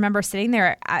just remember sitting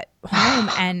there at home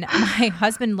and my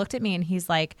husband looked at me and he's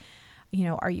like,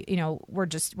 are you, we're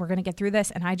going to get through this.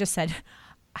 And I just said,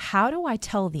 how do I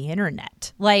tell the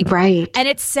internet? Right. And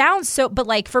it sounds so,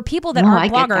 but for people that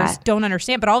aren't bloggers don't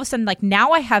understand, but all of a sudden,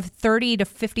 now I have 30 to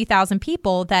 50,000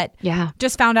 people that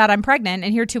just found out I'm pregnant.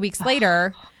 And here 2 weeks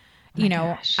later,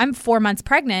 gosh. I'm 4 months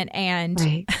pregnant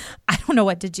and I don't know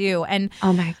what to do. And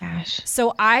oh my gosh.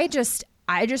 So I just,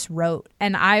 I just wrote.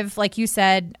 And I've, like you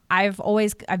said, I've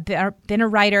been a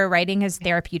writer. Writing is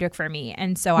therapeutic for me.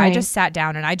 And so I just sat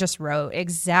down and I just wrote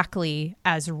exactly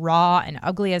as raw and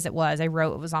ugly as it was. I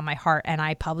wrote what was on my heart and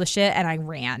I published it and I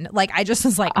ran. Like, I just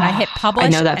was like, I hit publish I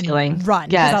know that and feeling. Run.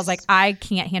 Yes. Because I was like, I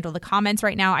can't handle the comments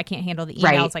right now. I can't handle the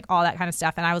emails, like all that kind of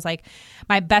stuff. And I was like,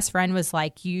 my best friend was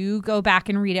like, you go back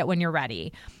and read it when you're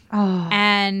ready.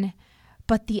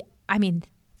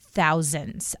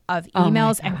 Thousands of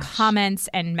emails and comments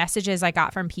and messages I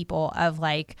got from people of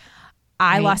like,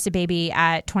 I lost a baby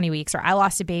at 20 weeks, or I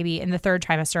lost a baby in the third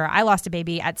trimester, or I lost a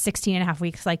baby at 16 and a half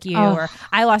weeks like you, or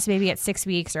I lost a baby at 6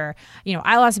 weeks, or, you know,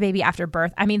 I lost a baby after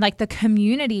birth. I mean, like the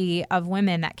community of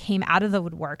women that came out of the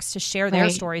woodworks to share their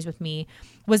stories with me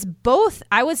was both,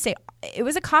 I would say it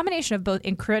was a combination of both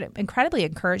incredibly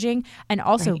encouraging and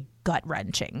also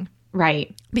gut-wrenching.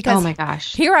 Right. Because oh my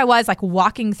gosh, here I was like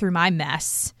walking through my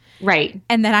mess. Right.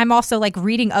 And then I'm also like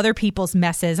reading other people's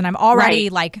messes and I'm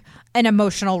already like an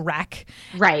emotional wreck.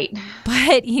 Right.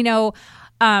 But, you know,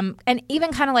 and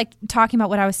even kind of like talking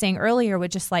about what I was saying earlier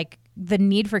with just like the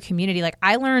need for community. Like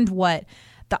I learned what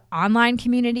the online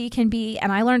community can be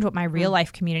and I learned what my real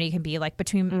life community can be, like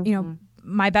between, you know,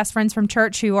 my best friends from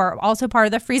church who are also part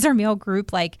of the freezer meal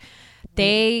group. Like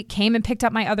they came and picked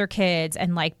up my other kids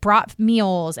and like brought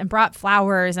meals and brought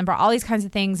flowers and brought all these kinds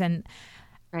of things. And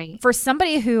for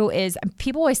somebody who is,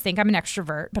 people always think I'm an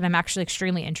extrovert, but I'm actually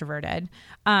extremely introverted.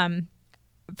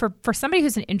 For somebody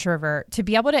who's an introvert, to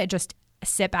be able to just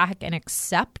sit back and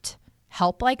accept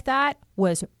help like that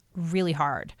was really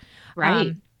hard.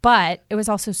 Right. But it was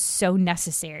also so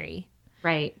necessary.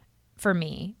 Right. For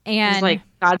me. And it's like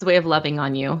God's way of loving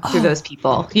on you through those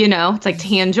people, you know, it's like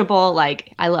tangible,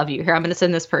 like, I love you. Here, I'm going to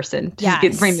send this person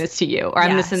to bring this to you, or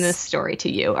I'm going to send this story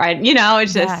to you. Or, you know,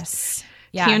 it's just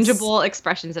tangible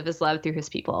expressions of his love through his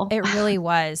people. It really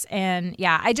was. And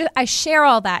I share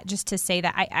all that just to say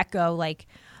that I echo like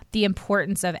the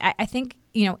importance of, I think,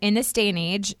 you know, in this day and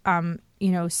age,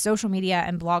 you know, social media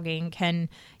and blogging can,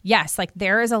 like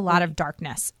there is a lot of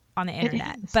darkness on the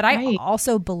internet, but I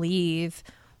also believe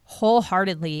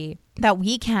wholeheartedly that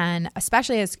we can,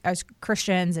 especially as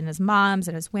Christians and as moms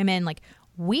and as women, like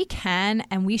we can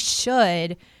and we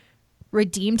should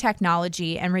redeem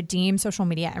technology and redeem social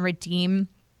media and redeem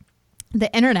the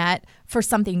internet for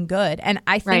something good. And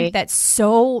I think that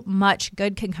so much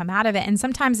good can come out of it. And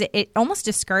sometimes it almost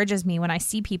discourages me when I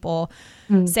see people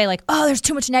say like, oh, there's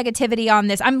too much negativity on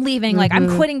this. I'm leaving. Like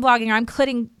I'm quitting blogging, or I'm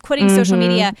quitting social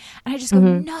media. And I just go,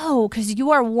 no, because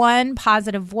you are one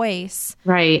positive voice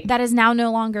that is now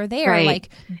no longer there. Like,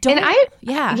 don't. And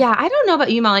I don't know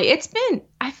about you, Molly.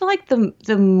 I feel like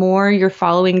the more your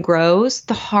following grows,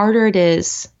 the harder it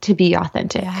is to be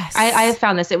authentic. Yes. I have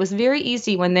found this. It was very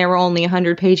easy when there were only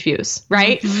 100 page views,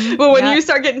 right? But when you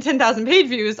start getting 10,000 page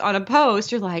views on a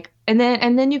post, you're like, and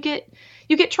then you get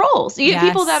trolls. You get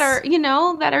people that are, you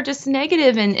know, that are just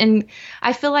negative. And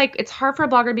I feel like it's hard for a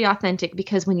blogger to be authentic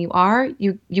because when you are,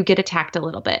 you get attacked a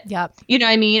little bit. Yep. You know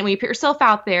what I mean? When you put yourself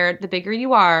out there, the bigger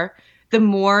you are, the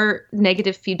more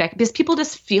negative feedback, because people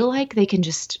just feel like they can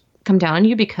just come down on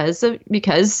you because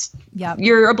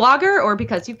you're a blogger or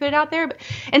because you put it out there.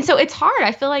 And so it's hard.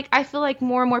 I feel like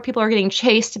more and more people are getting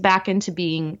chased back into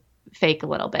being fake a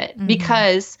little bit,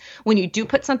 because when you do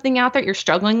put something out there you're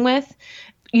struggling with,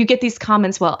 you get these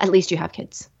comments, well, at least you have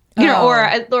kids. You know,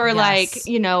 or like,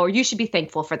 you know, or you should be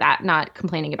thankful for that, not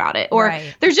complaining about it. Or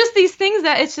there's just these things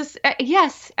that it's just,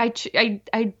 yes, I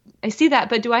see that,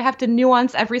 but do I have to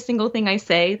nuance every single thing I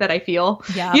say that I feel?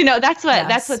 Yeah. You know, that's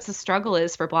what the struggle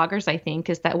is for bloggers, I think,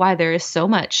 is that why there is so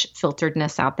much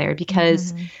filteredness out there,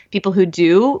 because people who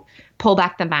do pull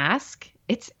back the mask,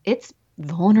 it's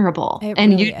vulnerable. It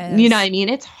and really is. you know what I mean?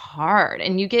 It's hard,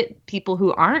 and you get people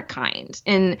who aren't kind,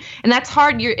 and that's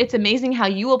hard. It's amazing how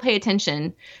you will pay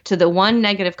attention to the one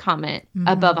negative comment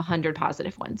above 100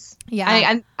 positive ones. Yeah.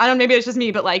 I don't know, maybe it's just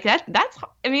me, but like that's,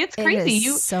 I mean, it's crazy. It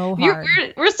is so hard.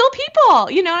 We're still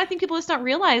people, you know, and I think people just don't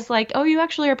realize like, oh, you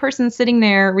actually are a person sitting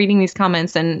there reading these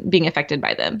comments and being affected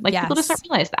by them. Like people just don't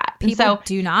realize that. People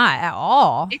do not at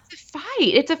all.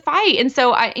 It's a fight. And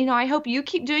so I hope you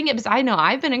keep doing it, because I know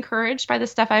I've been encouraged by the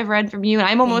stuff I've read from you, and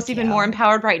I'm almost even more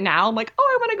empowered right now. I'm like, oh,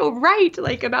 I want to go write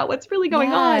like about what's really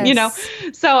going on, you know?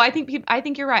 So I think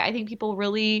you're right. I think people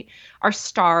really are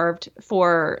starved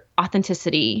for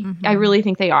authenticity. I really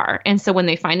think they are. And so when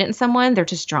they find it in someone, they're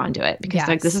just drawn to it, because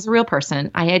like, this is a real person.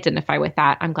 I identify with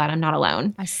that. I'm glad I'm not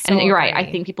alone. And you're right.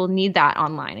 I think people need that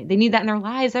online. They need that in their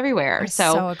lives everywhere. I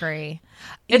so agree.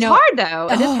 It's hard though.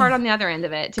 It is hard on the other end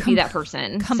of it to be that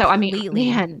person. Completely. So I mean,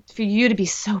 man, for you to be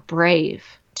so brave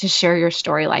to share your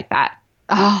story like that.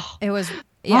 Oh, it was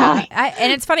Yeah.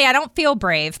 And it's funny. I don't feel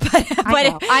brave, but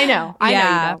I know. Yeah.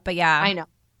 You know. But yeah. I know.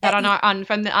 But on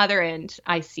from the other end,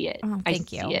 I see it.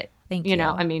 Thank you. See it. Thank you. You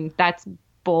know, I mean, that's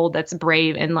bold, that's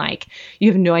brave, and like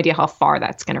you have no idea how far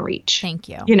that's going to reach. Thank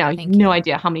you. You know, no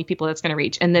idea how many people that's going to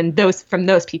reach, and then from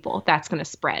those people, that's going to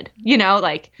spread. You know,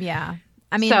 like yeah.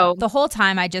 I mean, the whole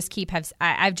time I've just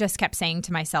kept saying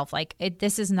to myself, like,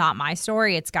 this is not my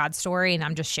story, it's God's story, and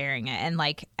I'm just sharing it. And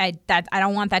like I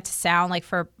don't want that to sound like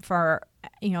for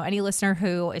any listener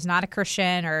who is not a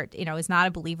Christian or is not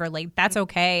a believer, like that's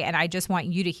okay. And I just want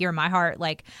you to hear my heart.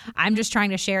 Like I'm just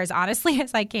trying to share as honestly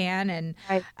as I can. And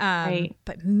right.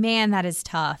 But man, that is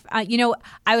tough. I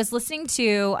was listening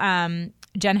to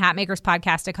Jen Hatmaker's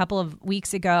podcast a couple of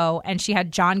weeks ago, and she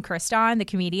had John Crist on, the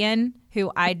comedian, who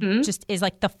just is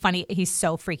like he's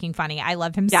so freaking funny. I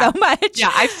love him so much. Yeah,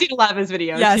 I've seen a lot of his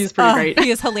videos. Yes. He's pretty great.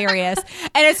 He is hilarious.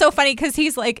 And it's so funny because he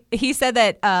said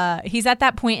that he's at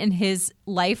that point in his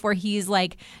life where he's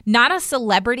like not a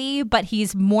celebrity, but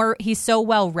he's so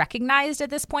well recognized at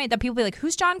this point that people be like,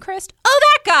 who's John Crist? Oh,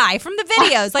 that guy from the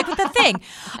videos, like with the thing.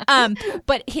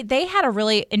 But they had a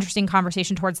really interesting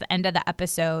conversation towards the end of the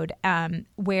episode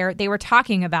where they were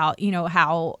talking about,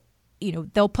 how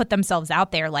they'll put themselves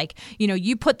out there. Like,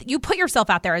 you put yourself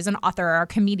out there as an author or a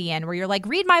comedian where you're like,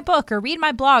 read my book or read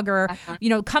my blog or,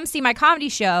 come see my comedy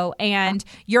show. And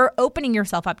you're opening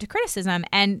yourself up to criticism.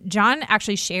 And John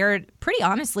actually shared pretty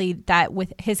honestly that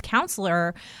with his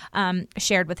counselor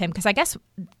shared with him, because I guess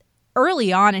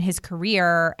early on in his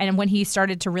career and when he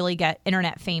started to really get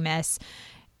internet famous,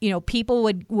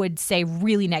 people would say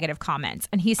really negative comments.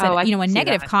 And he said, a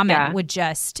negative comment would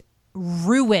just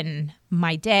ruin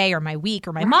my day or my week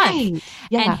or my month.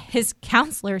 Yeah. And his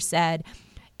counselor said,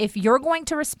 if you're going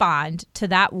to respond to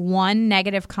that one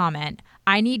negative comment,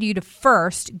 I need you to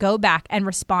first go back and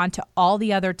respond to all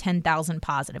the other 10,000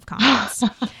 positive comments.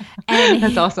 And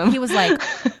that's awesome. He was like,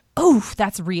 oh,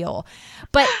 that's real.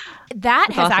 But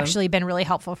that's has awesome. Actually been really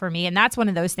helpful for me. And that's one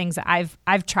of those things that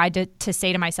I've tried to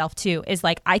say to myself too, is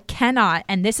like, I cannot,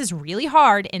 and this is really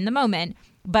hard in the moment,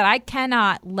 but I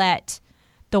cannot let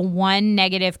the one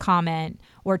negative comment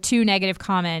or two negative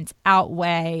comments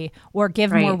outweigh or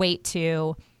give more weight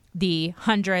to the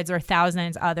hundreds or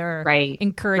thousands other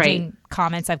encouraging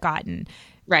comments I've gotten.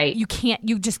 Right. You can't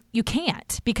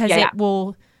because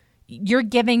you're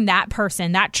giving that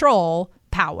person, that troll,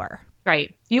 power.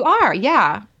 Right. You are.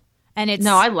 Yeah. And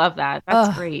no, I love that.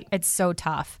 That's great. It's so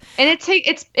tough. And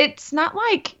it's not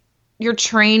like you're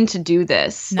trained to do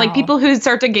this. No. Like people who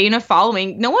start to gain a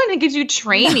following, no one gives you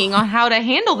training on how to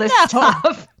handle this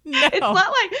stuff. No. It's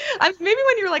not like maybe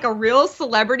when you're like a real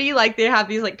celebrity, like they have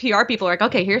these like PR people are like,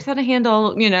 okay, here's how to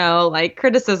handle, like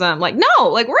criticism. Like, no,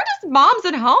 like we're just moms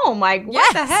at home. Like,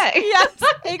 what the heck? Yes,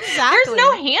 exactly. There's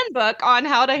no handbook on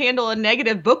how to handle a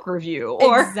negative book review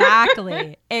or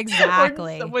exactly.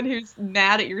 or someone who's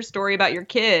mad at your story about your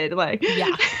kid. Like,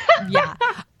 yeah.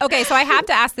 Okay, so I have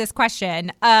to ask this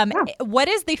question. What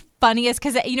is the funniest?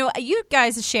 Because you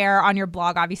guys share on your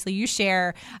blog. Obviously, you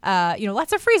share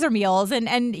lots of freezer meals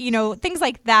and things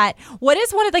like that. What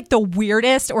is one of like the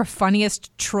weirdest or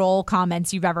funniest troll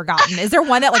comments you've ever gotten? Is there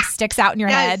one that like sticks out in your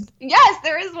head? Yes,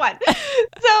 there is one.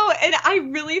 So, and I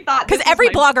really thought because every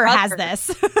blogger has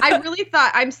this. I really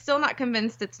thought I'm still not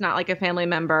convinced it's not like a family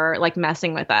member like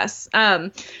messing with us.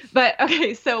 But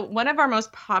okay, so one of our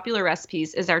most popular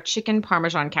recipes is our chicken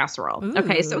Parmesan casserole. Ooh.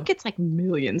 Okay, so it gets like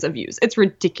millions of views. It's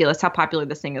ridiculous how popular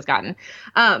this thing has gotten.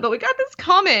 But we got this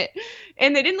comment,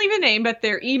 and they didn't leave a name, but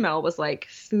their email was like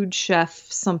food chef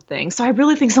something. So I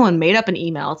really think someone made up an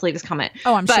email to leave this comment.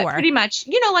 Oh, I'm sure. But pretty much,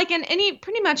 like in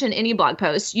any blog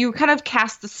post, you kind of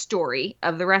cast the story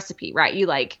of the recipe, right? You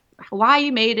like why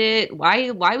you made it,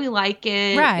 why we like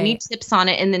it, any tips on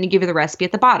it, and then you give you the recipe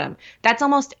at the bottom. That's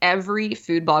almost every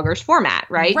food blogger's format,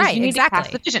 right? Right, you need exactly. to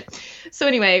cast the vision. So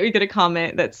anyway, we get a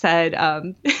comment that said,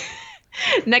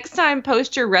 next time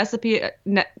post your recipe,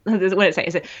 what did it say?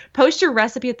 Is it post your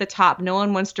recipe at the top? No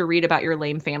one wants to read about your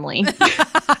lame family.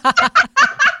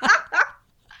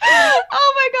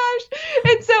 Oh my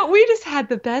gosh. And so we just had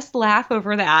the best laugh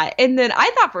over that. And then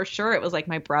I thought for sure it was like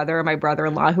my brother and my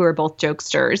brother-in-law who are both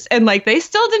jokesters. And like they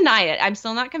still deny it. I'm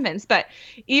still not convinced. But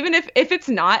even if it's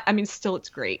not, I mean, still it's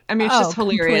great. I mean, it's just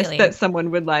hilarious that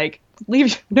someone would like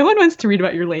leave. No one wants to read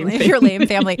about your lame family. Your lame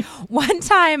family. One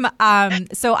time,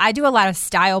 so I do a lot of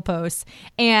style posts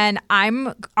and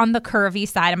I'm on the curvy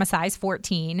side. I'm a size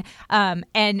 14.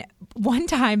 And one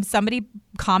time somebody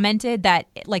commented that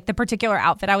like the particular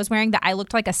outfit I was wearing, that I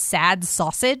looked like a sad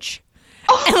sausage.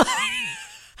 Oh.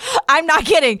 I'm not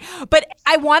kidding. But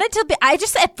I wanted to be, I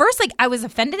just at first like I was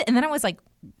offended and then I was like,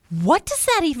 what does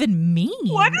that even mean?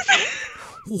 What is that?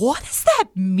 what does that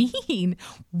mean?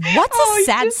 What's a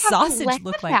sad sausage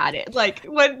look like? At it. Like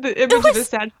what the image of a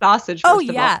sad sausage. Oh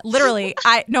yeah, literally.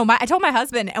 I told my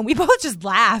husband, and we both just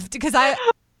laughed because I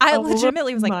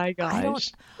legitimately was like, my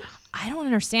gosh. I don't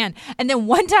understand. And then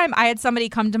one time I had somebody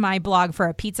come to my blog for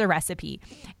a pizza recipe,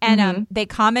 and they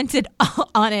commented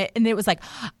on it, and it was like,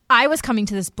 I was coming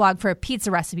to this blog for a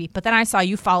pizza recipe, but then I saw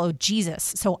you follow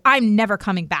Jesus, so I'm never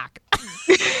coming back.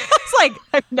 It's like,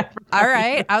 all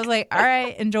right. I was like, all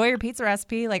right, enjoy your pizza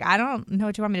recipe. Like, I don't know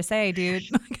what you want me to say, dude.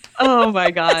 Oh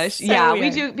my gosh. So yeah, weird. we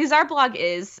do, because our blog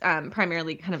is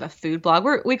primarily kind of a food blog.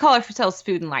 We call ourselves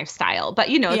food and lifestyle, but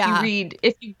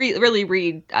if you really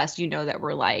read us, you know that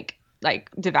we're like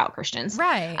devout Christians.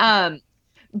 Right.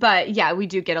 But yeah, we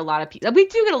do get a lot of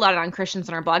non-Christians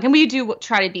on our blog, and we do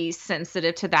try to be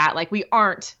sensitive to that. Like, we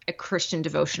aren't a Christian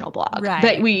devotional blog, right?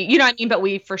 But we, you know what I mean? But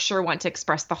we for sure want to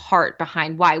express the heart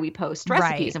behind why we post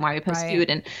recipes and why we post food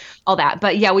and all that.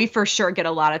 But yeah, we for sure get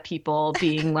a lot of people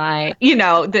being like,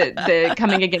 the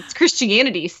coming against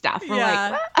Christianity stuff. We're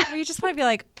like, we just want to be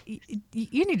like,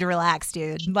 you need to relax,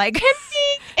 dude. Like,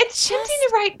 it's tempting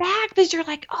to write back because you're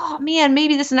like, oh man,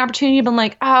 maybe this is an opportunity. But I'm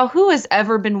like, oh, who has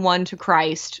ever been won to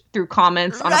Christ through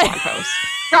comments on a blog post?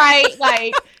 Right?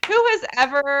 Like, who has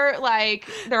ever, like,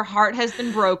 their heart has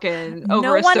been broken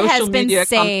over a social media? No one has been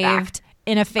saved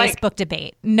in a Facebook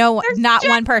debate. No, not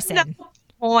one person. No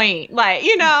point. Like,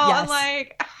 I'm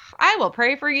like, I will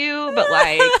pray for you, but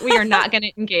like, we are not going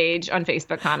to engage on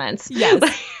Facebook comments. Yes.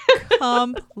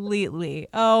 Completely.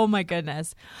 Oh my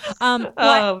goodness.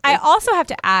 I also have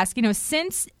to ask,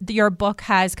 since your book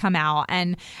has come out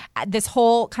and this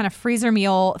whole kind of freezer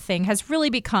meal thing has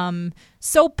really become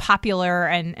so popular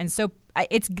and so,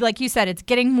 it's like you said, it's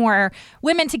getting more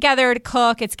women together to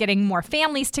cook. It's getting more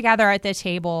families together at the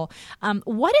table.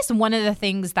 What is one of the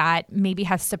things that maybe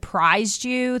has surprised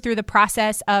you through the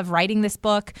process of writing this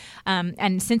book?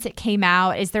 And since it came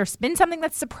out, is there been something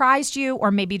that surprised you,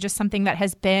 or maybe just something that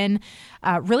has been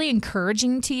really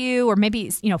encouraging to you, or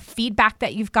maybe, feedback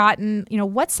that you've gotten?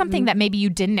 What's something that maybe you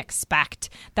didn't expect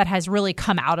that has really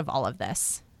come out of all of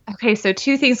this? Okay, so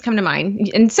two things come to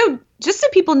mind. And so just so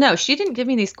people know, she didn't give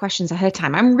me these questions ahead of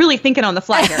time. I'm really thinking on the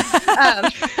fly here.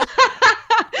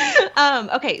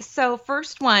 Okay, so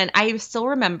first one, I still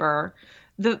remember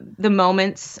the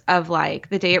moments of like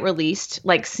the day it released,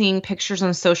 like seeing pictures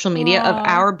on social media of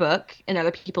our book in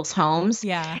other people's homes.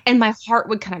 Yeah. And my heart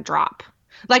would kind of drop.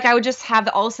 Like, I would just have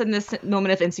all of a sudden this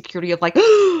moment of insecurity of like,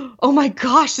 oh my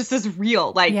gosh, this is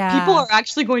real. Like, people are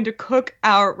actually going to cook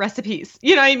our recipes.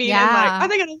 You know what I mean? Yeah. And like, are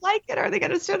they going to like it? Are they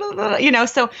going to,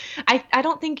 so I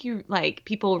don't think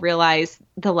people realize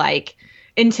the like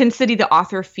intensity the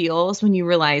author feels when you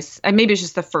realize, and maybe it's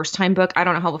just the first time book. I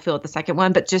don't know how we'll feel with the second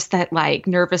one, but just that like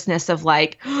nervousness of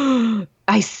like,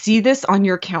 I see this on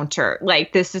your counter.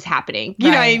 Like, this is happening.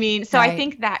 You know what I mean? So I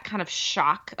think that kind of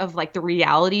shock of like the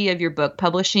reality of your book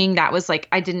publishing, that was like,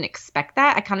 I didn't expect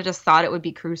that. I kind of just thought it would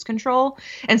be cruise control.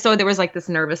 And so there was like this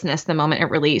nervousness the moment it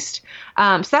released.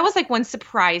 So that was like one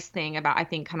surprise thing about, I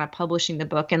think, kind of publishing the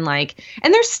book. And like,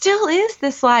 and there still is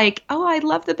this like, oh, I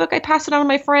love the book. I passed it on to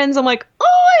my friends. I'm like, oh,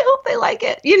 I hope they like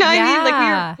it. You know what I mean?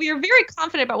 Like, we are very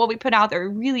confident about what we put out there.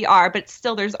 We really are. But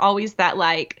still, there's always that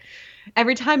like,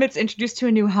 every time it's introduced to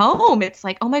a new home, it's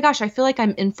like, oh my gosh, I feel like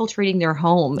I'm infiltrating their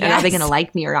home. And are they going to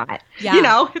like me or not?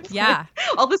 Yeah. It's like,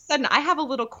 all of a sudden I have a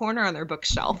little corner on their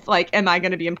bookshelf. Like, am I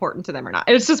going to be important to them or not?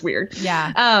 It's just weird.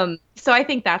 Yeah. So I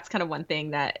think that's kind of one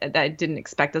thing that I didn't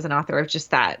expect as an author, of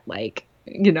just that, like,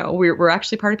 we're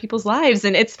actually part of people's lives.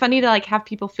 And it's funny to like have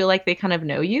people feel like they kind of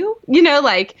know you,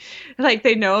 like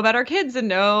they know about our kids and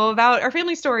know about our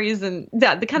family stories, and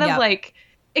the kind of like,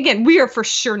 again, we are for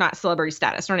sure not celebrity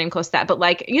status, not even close to that. But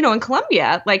like, in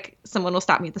Colombia, like someone will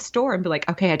stop me at the store and be like,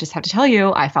 okay, I just have to tell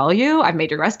you, I follow you. I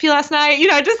made your recipe last night.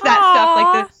 Just that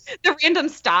stuff, like the random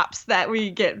stops that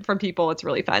we get from people. It's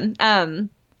really fun.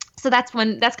 So that's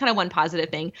kind of one positive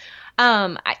thing.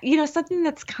 Something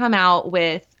that's come out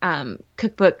with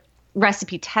cookbook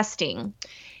recipe testing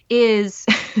is,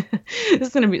 this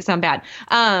is going to sound bad.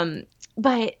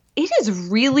 But it is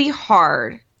really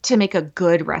hard to make a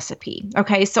good recipe.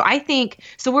 Okay. So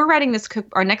we're writing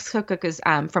our next cookbook is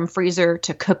from freezer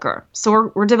to cooker.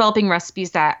 So we're developing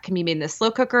recipes that can be made in the slow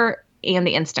cooker and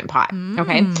the Instant Pot.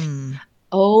 Okay.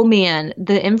 Oh man,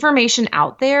 the information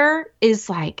out there is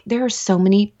like, there are so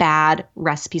many bad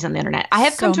recipes on the internet. I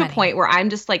have come to a point where I'm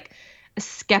just like a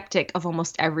skeptic of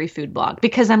almost every food blog,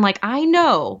 because I'm like, I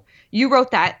know you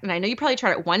wrote that, and I know you probably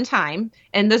tried it one time,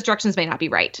 and those directions may not be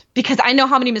right, because I know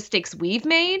how many mistakes we've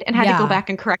made and had to go back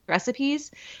and correct recipes.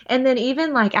 And then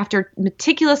even like after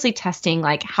meticulously testing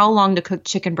like how long to cook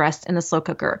chicken breast in the slow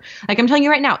cooker, like I'm telling you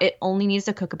right now, it only needs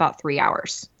to cook about 3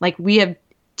 hours. Like we have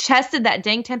tested that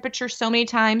dang temperature so many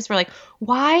times. We're like,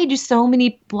 why do so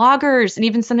many bloggers and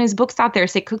even sometimes books out there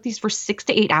say cook these for 6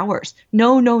 to 8 hours?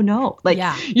 No. Like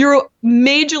you're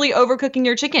majorly overcooking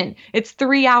your chicken. It's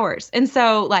 3 hours. And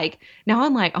so like now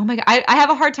I'm like, oh my God, I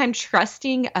have a hard time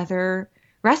trusting other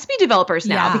recipe developers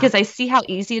now because I see how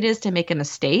easy it is to make a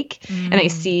mistake. And I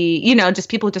see, you know, just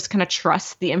people just kind of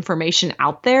trust the information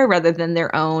out there rather than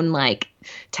their own like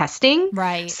testing.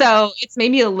 Right. So it's made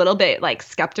me a little bit like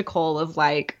skeptical of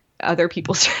like other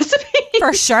people's recipes.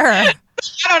 For sure. I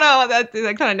don't know, that's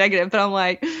like kind of negative, but I'm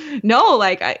like, no,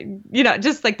 like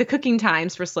just like the cooking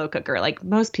times for slow cooker, like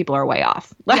most people are way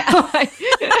off. Like, I'm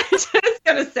just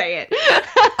gonna say it.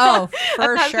 Oh, for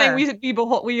I'm not sure. saying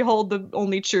we hold the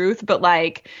only truth, but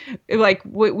like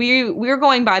we're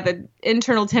going by the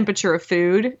internal temperature of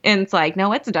food, and it's like,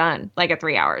 no, it's done like at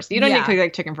 3 hours. You don't need to cook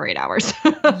like chicken for 8 hours.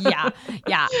 Yeah.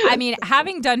 I mean,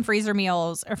 having done freezer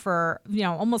meals for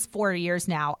almost 4 years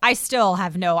now, I still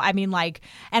have and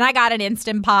I got an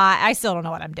Instant Pot. I still don't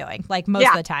know what I'm doing. Like most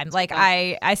of the time, like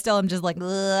I still am just like,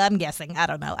 I'm guessing. I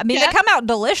don't know. I mean, they come out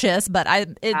delicious, but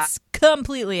it's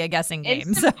completely a guessing game.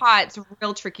 Instant Pot's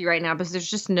real tricky right now because there's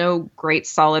just no great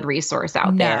solid resource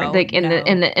out there. Like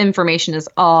the information is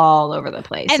all over the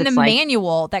place. And it's the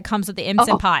manual that comes with the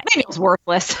Instant Pot, manual's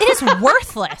worthless. It is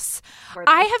worthless.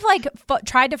 I have like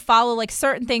tried to follow like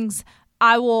certain things.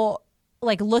 I will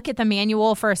like look at the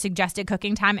manual for a suggested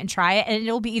cooking time and try it, and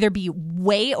it'll either be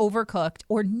way overcooked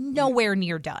or nowhere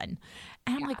near done.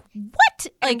 And I'm like, what?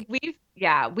 Like we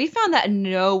found that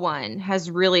no one has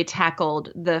really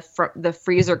tackled the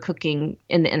freezer cooking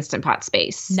in the Instant Pot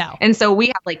space. No. And so we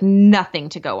have like nothing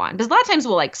to go on. Because a lot of times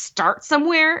we'll like start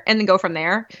somewhere and then go from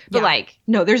there. But like,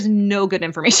 no, there's no good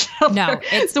information out there.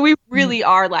 So we really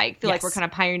are like, feel like we're kind of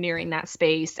pioneering that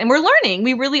space. And we're learning.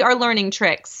 We really are learning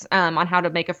tricks on how to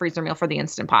make a freezer meal for the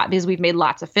Instant Pot because we've made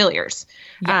lots of failures.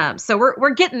 Yeah. So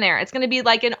we're getting there. It's going to be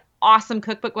like an awesome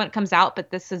cookbook when it comes out,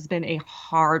 but this has been a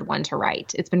hard one to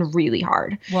write. It's been really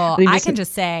hard. Well, I can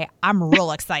just say I'm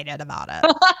real excited about it.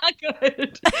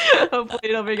 Good. Hopefully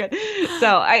it'll be good.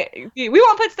 So we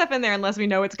won't put stuff in there unless we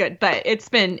know it's good, but it's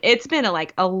been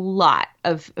a lot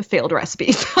of failed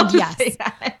recipes. Yes.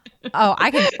 Oh, I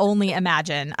can only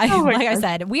imagine. I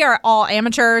said, we are all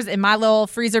amateurs in my little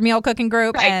freezer meal cooking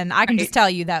group, and I can just tell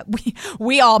you that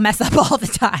we all mess up all the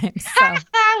time. So.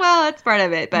 Well, that's part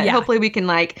of it, but hopefully we can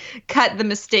like cut the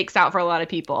mistakes out for a lot of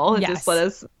people and just let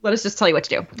us just tell you what to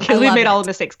do because we've made all the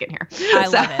mistakes getting here. I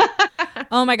love it.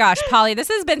 Oh my gosh, Polly, this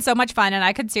has been so much fun, and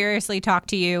I could seriously talk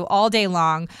to you all day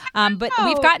long. But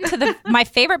we've gotten to my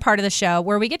favorite part of the show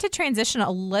where we get to transition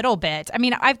a little bit. I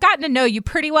mean, I've gotten to know you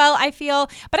pretty well, I feel,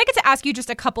 but I get to ask you just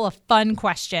a couple of fun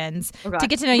questions to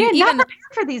get to know you. Not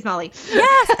prepared for these, Molly.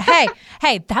 Yes.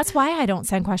 Hey, that's why I don't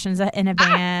send questions in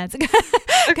advance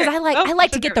because I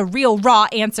like to get the real raw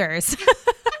answers.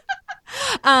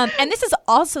 And this is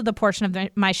also the portion of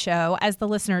my show, as the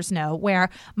listeners know, where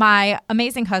my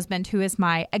amazing husband, who is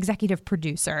my executive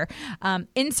producer,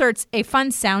 inserts a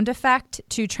fun sound effect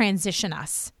to transition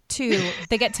us to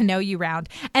the get to know you round.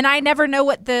 And I never know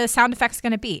what the sound effect's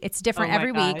going to be. It's different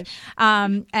every week.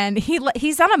 And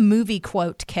he's on a movie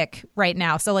quote kick right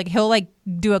now. So like he'll like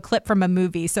do a clip from a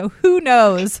movie. So who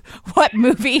knows what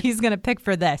movie he's going to pick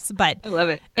for this, but I love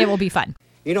it. It will be fun.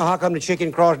 You know how come the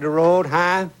chicken crossed the road,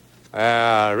 huh?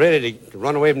 Ready to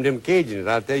run away from them Cajuns.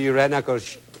 I'll tell you right now,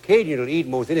 because Cajuns will eat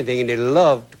most anything, and they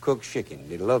love to cook chicken.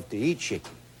 They love to eat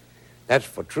chicken. That's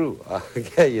for true. I'll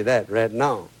tell you that right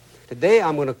now. Today,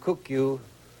 I'm going to cook you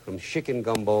some chicken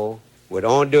gumbo with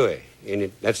andouille in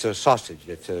it. That's a sausage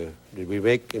that we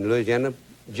make in Louisiana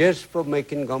just for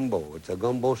making gumbo. It's a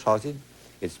gumbo sausage.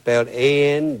 It's spelled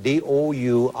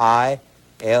andouille,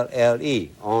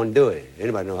 andouille.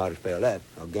 Anybody know how to spell that?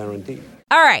 I'll guarantee you.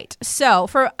 All right. So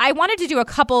I wanted to do a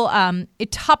couple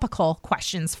topical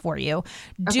questions for you.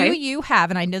 Okay. Do you have,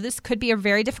 and I know this could be a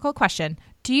very difficult question,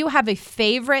 do you have a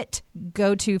favorite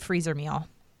go-to freezer meal?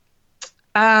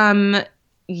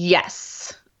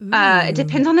 Yes. It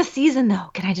depends on the season, though.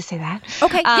 Can I just say that?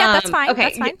 Okay. Yeah, that's fine. Okay.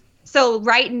 That's fine. So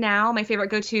right now, my favorite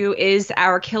go-to is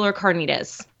our killer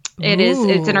carnitas.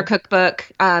 It's in our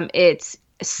cookbook. It's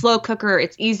a slow cooker.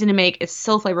 It's easy to make. It's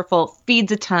so flavorful.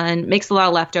 Feeds a ton. Makes a lot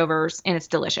of leftovers, and it's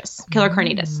delicious. Killer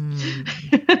carnitas.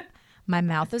 My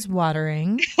mouth is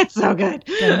watering. It's so good.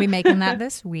 Gonna be making that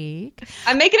this week.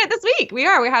 I'm making it this week. We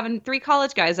are. We're having 3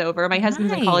 college guys over. My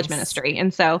husband's in college ministry.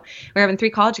 And so we're having 3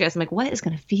 college guys. I'm like, what is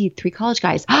going to feed 3 college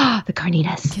guys? The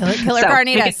carnitas. Killer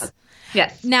carnitas.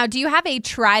 Yes. Now, do you have a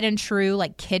tried and true,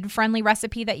 like kid-friendly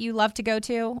recipe that you love to go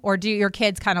to? Or do your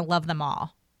kids kind of love them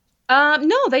all?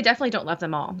 No, they definitely don't love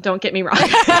them all. Don't get me wrong.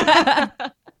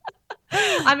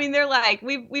 I mean, they're like,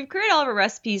 we've created all of our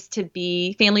recipes to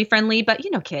be family friendly, but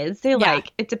kids, they're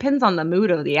like, it depends on the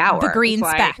mood of the hour. The green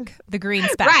speck.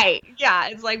 Right. Yeah.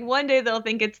 It's like one day they'll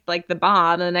think it's like the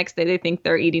bomb, and the next day they think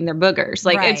they're eating their boogers.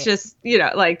 Like it's just,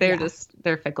 like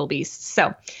they're fickle beasts.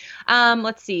 So,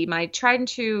 let's see. My tried and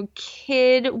true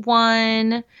kid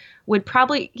one would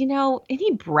probably,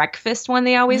 any breakfast one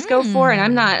they always go for. And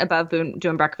I'm not above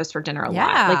doing breakfast for dinner a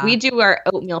lot. Like we do our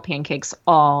oatmeal pancakes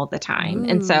all the time.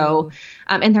 And so,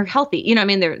 and they're healthy,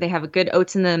 they have a good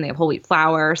oats in them. They have whole wheat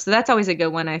flour. So that's always a good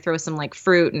one. I throw some like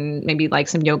fruit and maybe like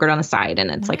some yogurt on the side, and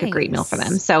it's like a great meal for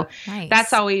them. So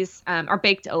that's always, our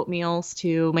baked oatmeals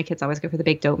too. My kids always go for the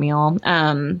baked oatmeal.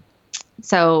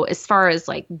 So as far as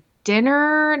like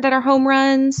dinner that are home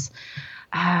runs,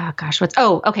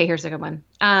 okay, here's a good one.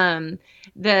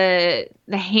 The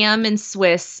ham and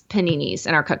Swiss paninis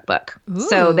in our cookbook. Ooh.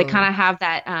 So they kind of have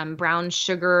that brown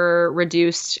sugar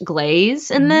reduced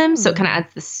glaze in them, so it kind of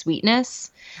adds the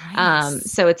sweetness.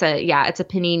 Nice. So it's a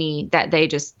panini that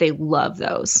they love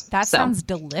those. That sounds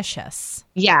delicious.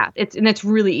 Yeah, it's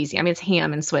really easy. I mean, it's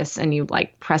ham and Swiss, and you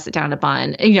like press it down a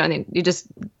bun, and then you just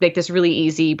make this really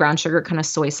easy brown sugar kind of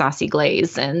soy saucy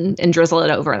glaze and drizzle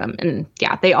it over them. And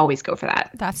yeah, they always go for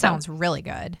that. That sounds really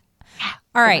good.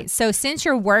 All right. So since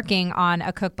you're working on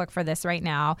a cookbook for this right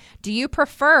now, do you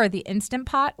prefer the Instant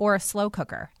Pot or a slow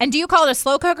cooker? And do you call it a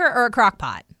slow cooker or a crock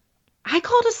pot? I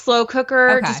call it a slow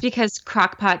cooker just because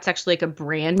crock pot's actually like a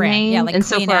brand name. Yeah, like and Kleenex,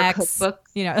 so for our cookbook,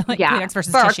 Kleenex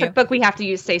versus for tissue. Our cookbook, we have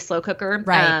to say slow cooker.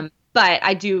 Right. But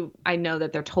I know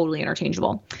that they're totally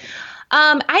interchangeable.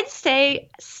 I'd say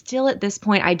still at this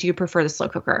point, I do prefer the slow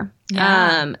cooker.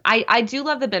 Yeah. I do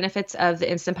love the benefits of the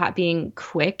Instant Pot being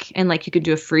quick, and like you could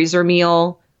do a freezer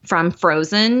meal from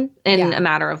frozen in a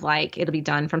matter of like, it'll be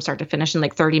done from start to finish in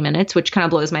like 30 minutes, which kind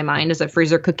of blows my mind as a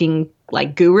freezer cooking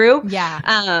like guru.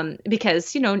 Yeah.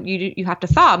 Because, you have to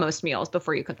thaw most meals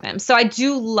before you cook them. So I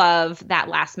do love that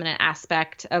last minute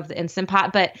aspect of the Instant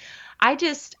Pot, but I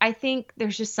think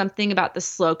there's just something about the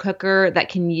slow cooker that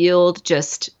can yield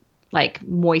just like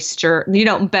moisture,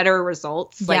 better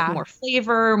results, like more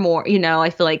flavor, more, I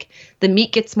feel like the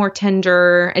meat gets more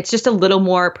tender. It's just a little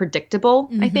more predictable,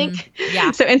 I think.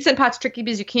 Yeah. So Instant Pot's tricky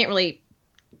because you can't really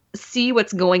see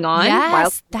what's going on.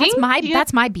 Yes, that's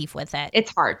my beef with it.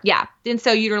 It's hard. Yeah. And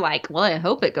so you're like, well, I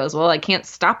hope it goes well. I can't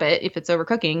stop it if it's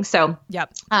overcooking. So,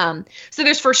 so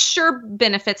there's for sure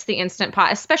benefits the Instant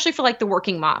Pot, especially for like the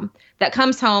working mom that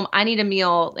comes home. I need a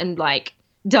meal and like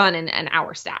done in an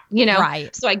hour stat,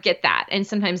 Right. So I get that. And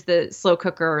sometimes the slow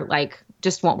cooker like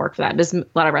just won't work for that because a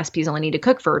lot of recipes only need to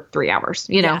cook for 3 hours,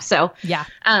 So,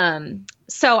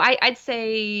 so I'd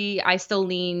say I still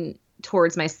lean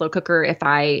towards my slow cooker if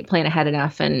I plan ahead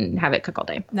enough and have it cook all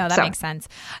day. No, that makes sense.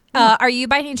 Are you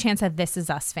by any chance a This Is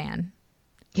Us fan?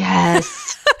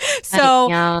 Yes.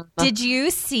 So, did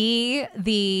you see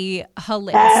the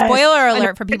spoiler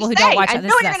alert for people who don't watch it? I know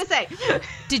what you're going to say.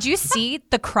 Did you see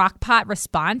the Crock-Pot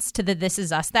response to the This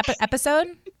Is Us episode?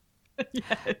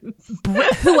 Yes.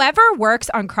 Whoever works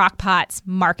on Crock-Pot's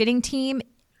marketing team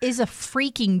is a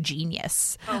freaking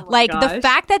genius. Oh like gosh. The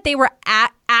fact that they were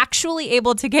actually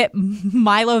able to get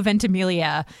Milo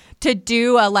Ventimiglia to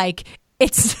do a like,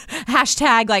 it's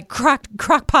hashtag like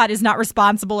Crock-Pot is not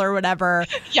responsible or whatever.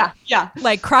 Yeah.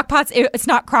 Like it's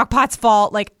not Crock-Pot's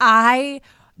fault. Like I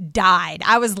died.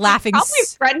 I was laughing. Probably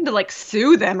threatened to like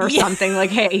sue them or something. Like,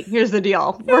 hey, here's the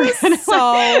deal. This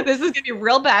is gonna be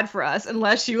real bad for us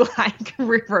unless you like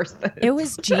reverse this. It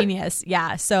was genius.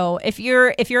 Yeah. So if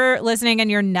you're listening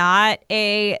and you're not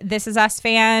a This Is Us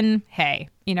fan, hey,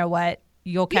 you know what?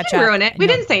 You'll catch up. Ruin it. We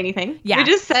didn't say anything. Yeah. We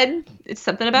just said it's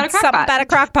something about a crock pot. Something about a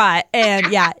crock pot. And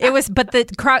it was, but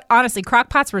honestly,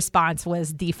 Crock-Pot's response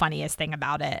was the funniest thing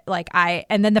about it.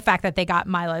 And then the fact that they got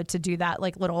Milo to do that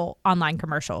like little online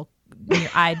commercial.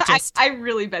 I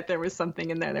really bet there was something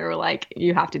in there. They were like,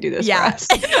 you have to do this for us.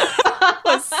 It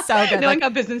was so good. Knowing how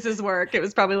businesses work, it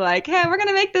was probably like, hey, we're going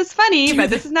to make this funny,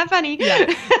 but this is not funny.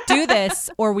 Yeah. Do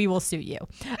this or we will sue you.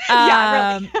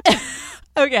 Really.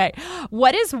 Okay.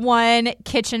 What is one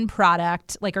kitchen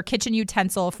product, or kitchen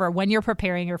utensil for when you're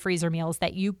preparing your freezer meals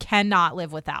that you cannot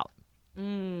live without?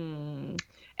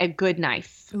 A good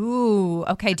knife. Ooh,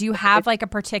 okay. Do you have a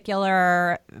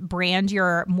particular brand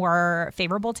you're more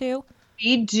favorable to?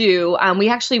 We do.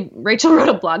 Rachel wrote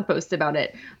a blog post about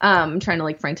it. I'm trying to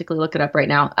like frantically look it up right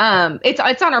now.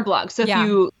 It's on our blog. So if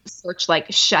you search like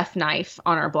chef knife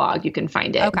on our blog, you can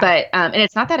find it. Okay. But and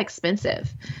it's not that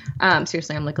expensive.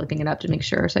 Seriously, I'm like looking it up to make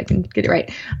sure so I can get it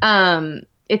right.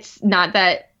 It's not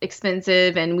that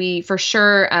expensive, and we for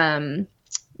sure.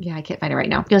 I can't find it right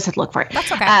now. You just have to look for it.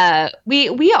 That's okay.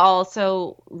 We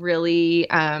also really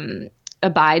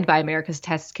abide by America's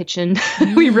Test Kitchen.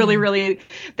 We really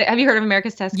have you heard of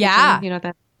America's Test Kitchen? You know what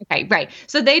that? Okay, right.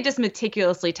 So they just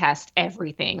meticulously test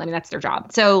everything. I mean, that's their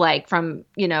job. So like from,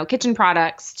 kitchen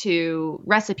products to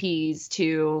recipes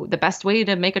to the best way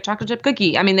to make a chocolate chip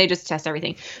cookie. I mean, they just test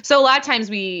everything. So a lot of times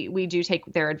we do take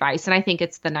their advice, and I think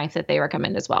it's the knife that they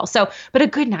recommend as well. So, but a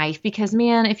good knife, because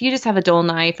man, if you just have a dull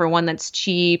knife or one that's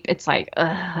cheap, it's like,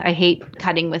 I hate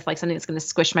cutting with like something that's going to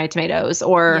squish my tomatoes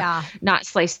or not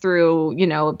slice through,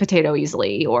 a potato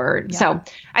easily so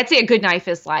I'd say a good knife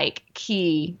is like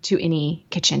key to any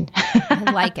kitchen.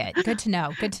 I like it. Good to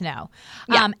know.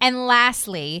 Yeah. And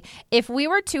lastly, if we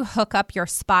were to hook up your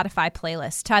Spotify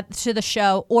playlist to the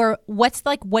show, or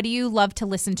what do you love to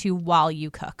listen to while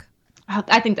you cook?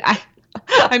 I think that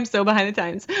I'm so behind the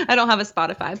times. I don't have a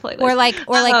Spotify playlist. Or like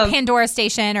Pandora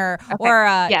Station or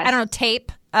I don't know,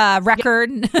 tape.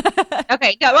 Record.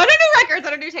 Okay. No, I don't do records. I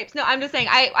don't do tapes. No, I'm just saying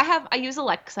I use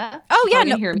Alexa. Oh yeah.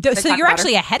 No. So you're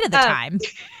actually ahead of the time.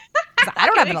 I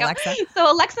don't have an Alexa.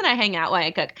 So Alexa and I hang out while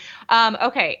I cook.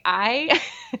 Okay. I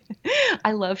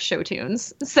love show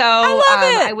tunes. So I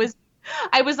love it.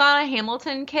 I was on a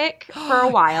Hamilton kick for a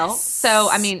while. Yes. So,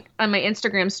 I mean, on my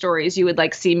Instagram stories, you would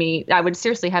like see me. I would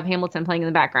seriously have Hamilton playing in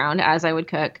the background as I would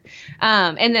cook.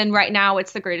 And then right now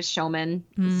it's the Greatest Showman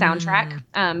soundtrack.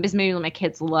 Because maybe my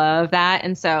kids love that.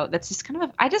 And so that's just kind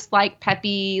of, I just like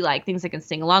peppy, like things I can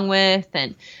sing along with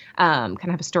and kind of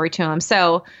have a story to them.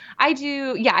 So I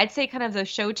do, I'd say kind of the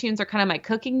show tunes are kind of my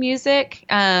cooking music.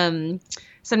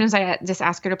 Sometimes I just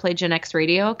ask her to play Gen X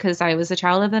radio because I was a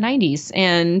child of the 90s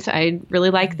and I really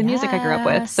like the music I grew up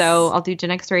with. So I'll do Gen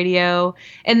X radio.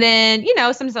 And then,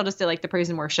 sometimes I'll just do like the praise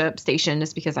and worship station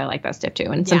just because I like that stuff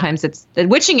too. And sometimes it's the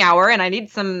witching hour and I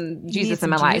need some Jesus in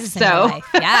my life. So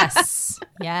yes.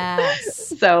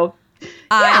 Yes. So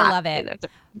I love it.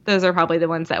 Those are probably the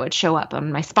ones that would show up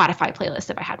on my Spotify playlist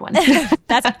if I had one.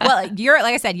 You're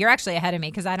like I said, you're actually ahead of me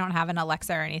because I don't have an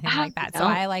Alexa or anything like that. So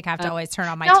I have to always turn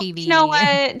on my TV. You know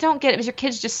what? Don't get it because your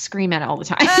kids just scream at it all the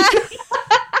time.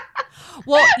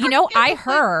 Well, I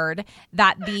heard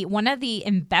that one of the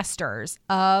investors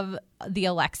of the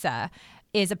Alexa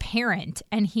is a parent,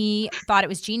 and he thought it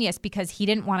was genius because he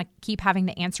didn't want to keep having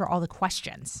to answer all the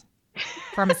questions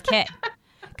from his kid.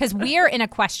 Because we're in a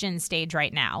question stage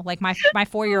right now. Like my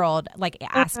 4-year-old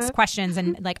asks questions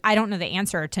and like I don't know the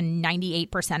answer to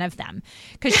 98% of them.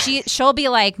 Because she'll be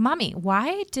like, "Mommy,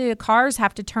 why do cars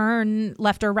have to turn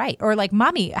left or right?" Or like,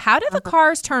 "Mommy, how do the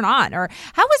cars turn on?" Or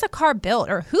 "How was a car built?"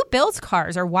 Or "Who builds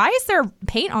cars?" Or "Why is there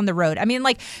paint on the road?" I mean,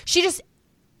 like she just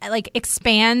like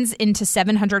expands into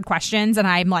 700 questions, and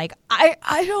I'm like,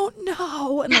 I don't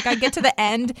know. And like I get to the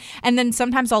end, and then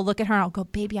sometimes I'll look at her and I'll go,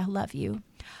 "Baby, I love you.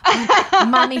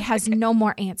 Mommy has no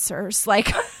more answers.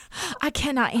 Like, I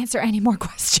cannot answer any more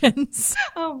questions."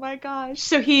 Oh my gosh!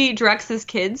 So he directs his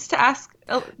kids to ask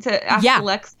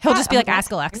Alexa. He'll just be like,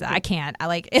 "Ask Alexa." I can't. I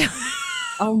like.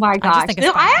 Oh my gosh!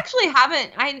 I actually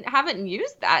haven't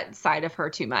used that side of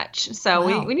her too much.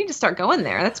 So we need to start going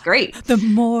there. That's great. The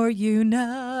more you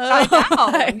know. I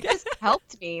know. It just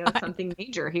helped me with something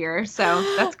major here. So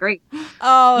that's great.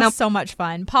 Oh, so much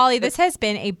fun, Polly. This has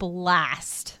been a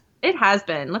blast. It has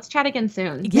been. Let's chat again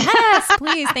soon. Yes,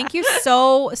 please. Thank you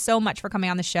so much for coming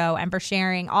on the show and for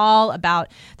sharing all about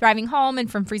Thriving Home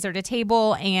and From Freezer to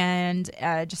Table and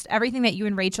just everything that you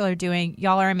and Rachel are doing.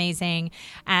 Y'all are amazing.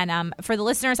 And for the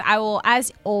listeners, I will,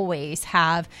 as always,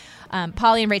 have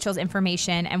Polly and Rachel's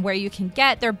information and where you can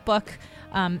get their book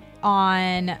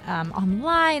online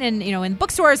and in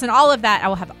bookstores and all of that. I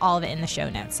will have all of it in the show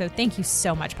notes. So thank you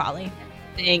so much, Polly.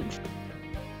 Thanks.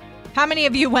 How many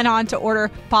of you went on to order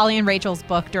Polly and Rachel's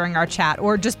book during our chat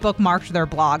or just bookmarked their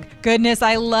blog? Goodness,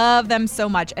 I love them so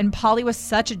much. And Polly was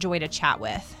such a joy to chat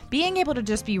with. Being able to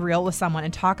just be real with someone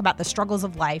and talk about the struggles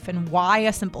of life and why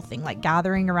a simple thing like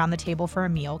gathering around the table for a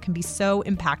meal can be so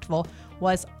impactful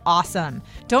was awesome.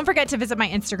 Don't forget to visit my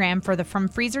Instagram for the From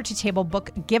Freezer to Table book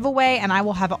giveaway, and I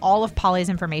will have all of Polly's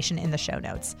information in the show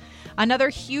notes. Another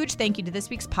huge thank you to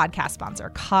this week's podcast sponsor,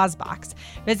 CauseBox.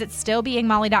 Visit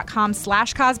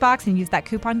stillbeingmolly.com/CauseBox and use that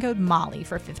coupon code MOLLY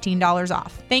for $15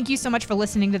 off. Thank you so much for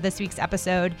listening to this week's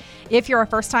episode. If you're a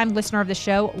first-time listener of the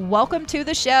show, welcome to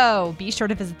the show. Be sure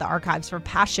to visit the archives for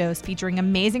past shows featuring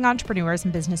amazing entrepreneurs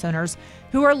and business owners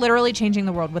who are literally changing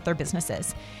the world with their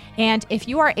businesses. And if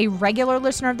you are a regular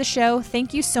listener of the show,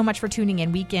 thank you so much for tuning in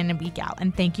and week out,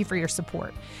 and thank you for your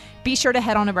support. Be sure to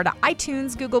head on over to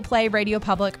iTunes, Google Play, Radio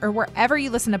Public, or wherever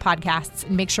you listen to podcasts,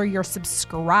 and make sure you're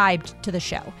subscribed to the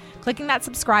show. Clicking that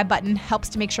subscribe button helps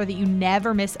to make sure that you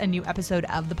never miss a new episode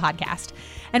of the podcast.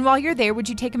 And while you're there, would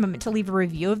you take a moment to leave a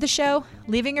review of the show?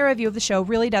 Leaving a review of the show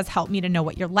really does help me to know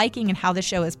what you're liking and how the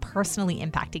show is personally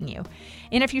impacting you.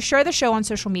 And if you share the show on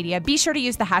social media, be sure to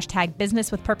use the hashtag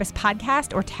Business with Purpose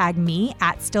Podcast or tag me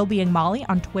at StillBeingMolly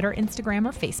on Twitter, Instagram,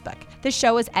 or Facebook. This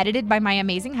show is edited by my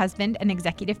amazing husband and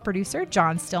executive producer,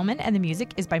 John Stillman, and the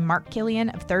music is by Mark Killian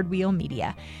of Third Wheel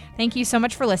Media. Thank you so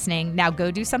much for listening. Now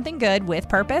go do something good with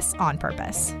purpose on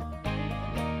purpose.